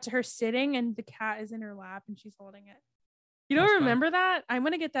they cut to her sitting, and the cat is in her lap, and she's holding it. You don't remember that? I'm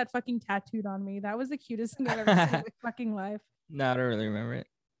gonna get that fucking tattooed on me. That was the cutest thing I've ever seen in my fucking life. No, I don't really remember it.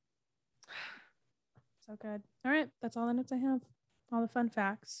 So good. All right, that's all the notes I have. All the fun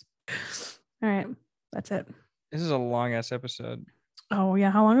facts. All right, that's it. This is a long ass episode. Oh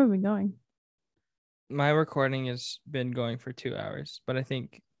yeah, how long have we been going? My recording has been going for 2 hours, but I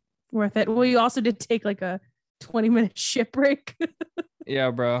think worth it. Well, you also did take like a 20-minute shit break.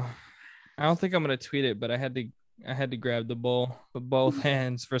 Yeah, bro. I don't think I'm gonna tweet it, but I had to grab the bowl with both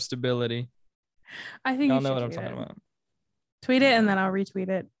hands for stability. I think y'all know what I'm talking about. Tweet it and then I'll retweet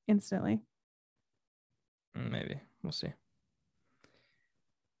it instantly. Maybe. We'll see.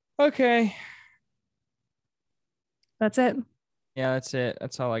 Okay. That's it. Yeah, that's it.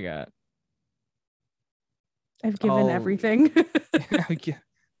 That's all I got. I've given everything. I've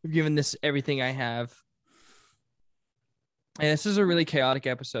given this everything I have. And this is a really chaotic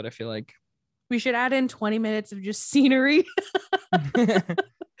episode, I feel like. We should add in 20 minutes of just scenery.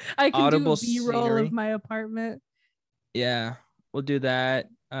 I can Audible do a B-roll scenery. of my apartment. Yeah, we'll do that.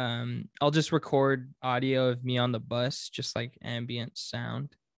 I'll just record audio of me on the bus, just like ambient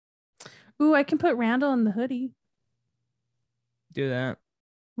sound. Ooh, I can put Randall in the hoodie. Do that.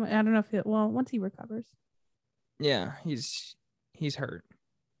 I don't know if once he recovers. Yeah, he's hurt.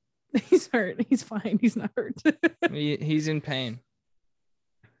 He's hurt. He's fine. He's not hurt. He's in pain.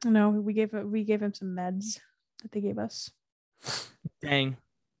 No, we gave him some meds that they gave us. Dang.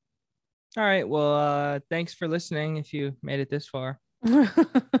 All right. Well, thanks for listening. If you made it this far,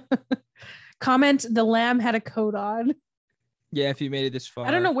 comment the lamb had a coat on. Yeah, if you made it this far.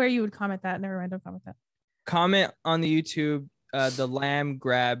 I don't know where you would comment that. Never mind. Don't comment that. Comment on the YouTube. The lamb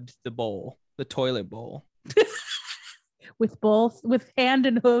grabbed the bowl, the toilet bowl, with hand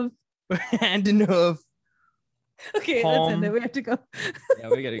and hoof. Hand and hoof. Okay, Palm. that's it. We have to go. Yeah,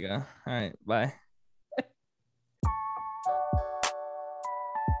 we gotta go. All right. Bye.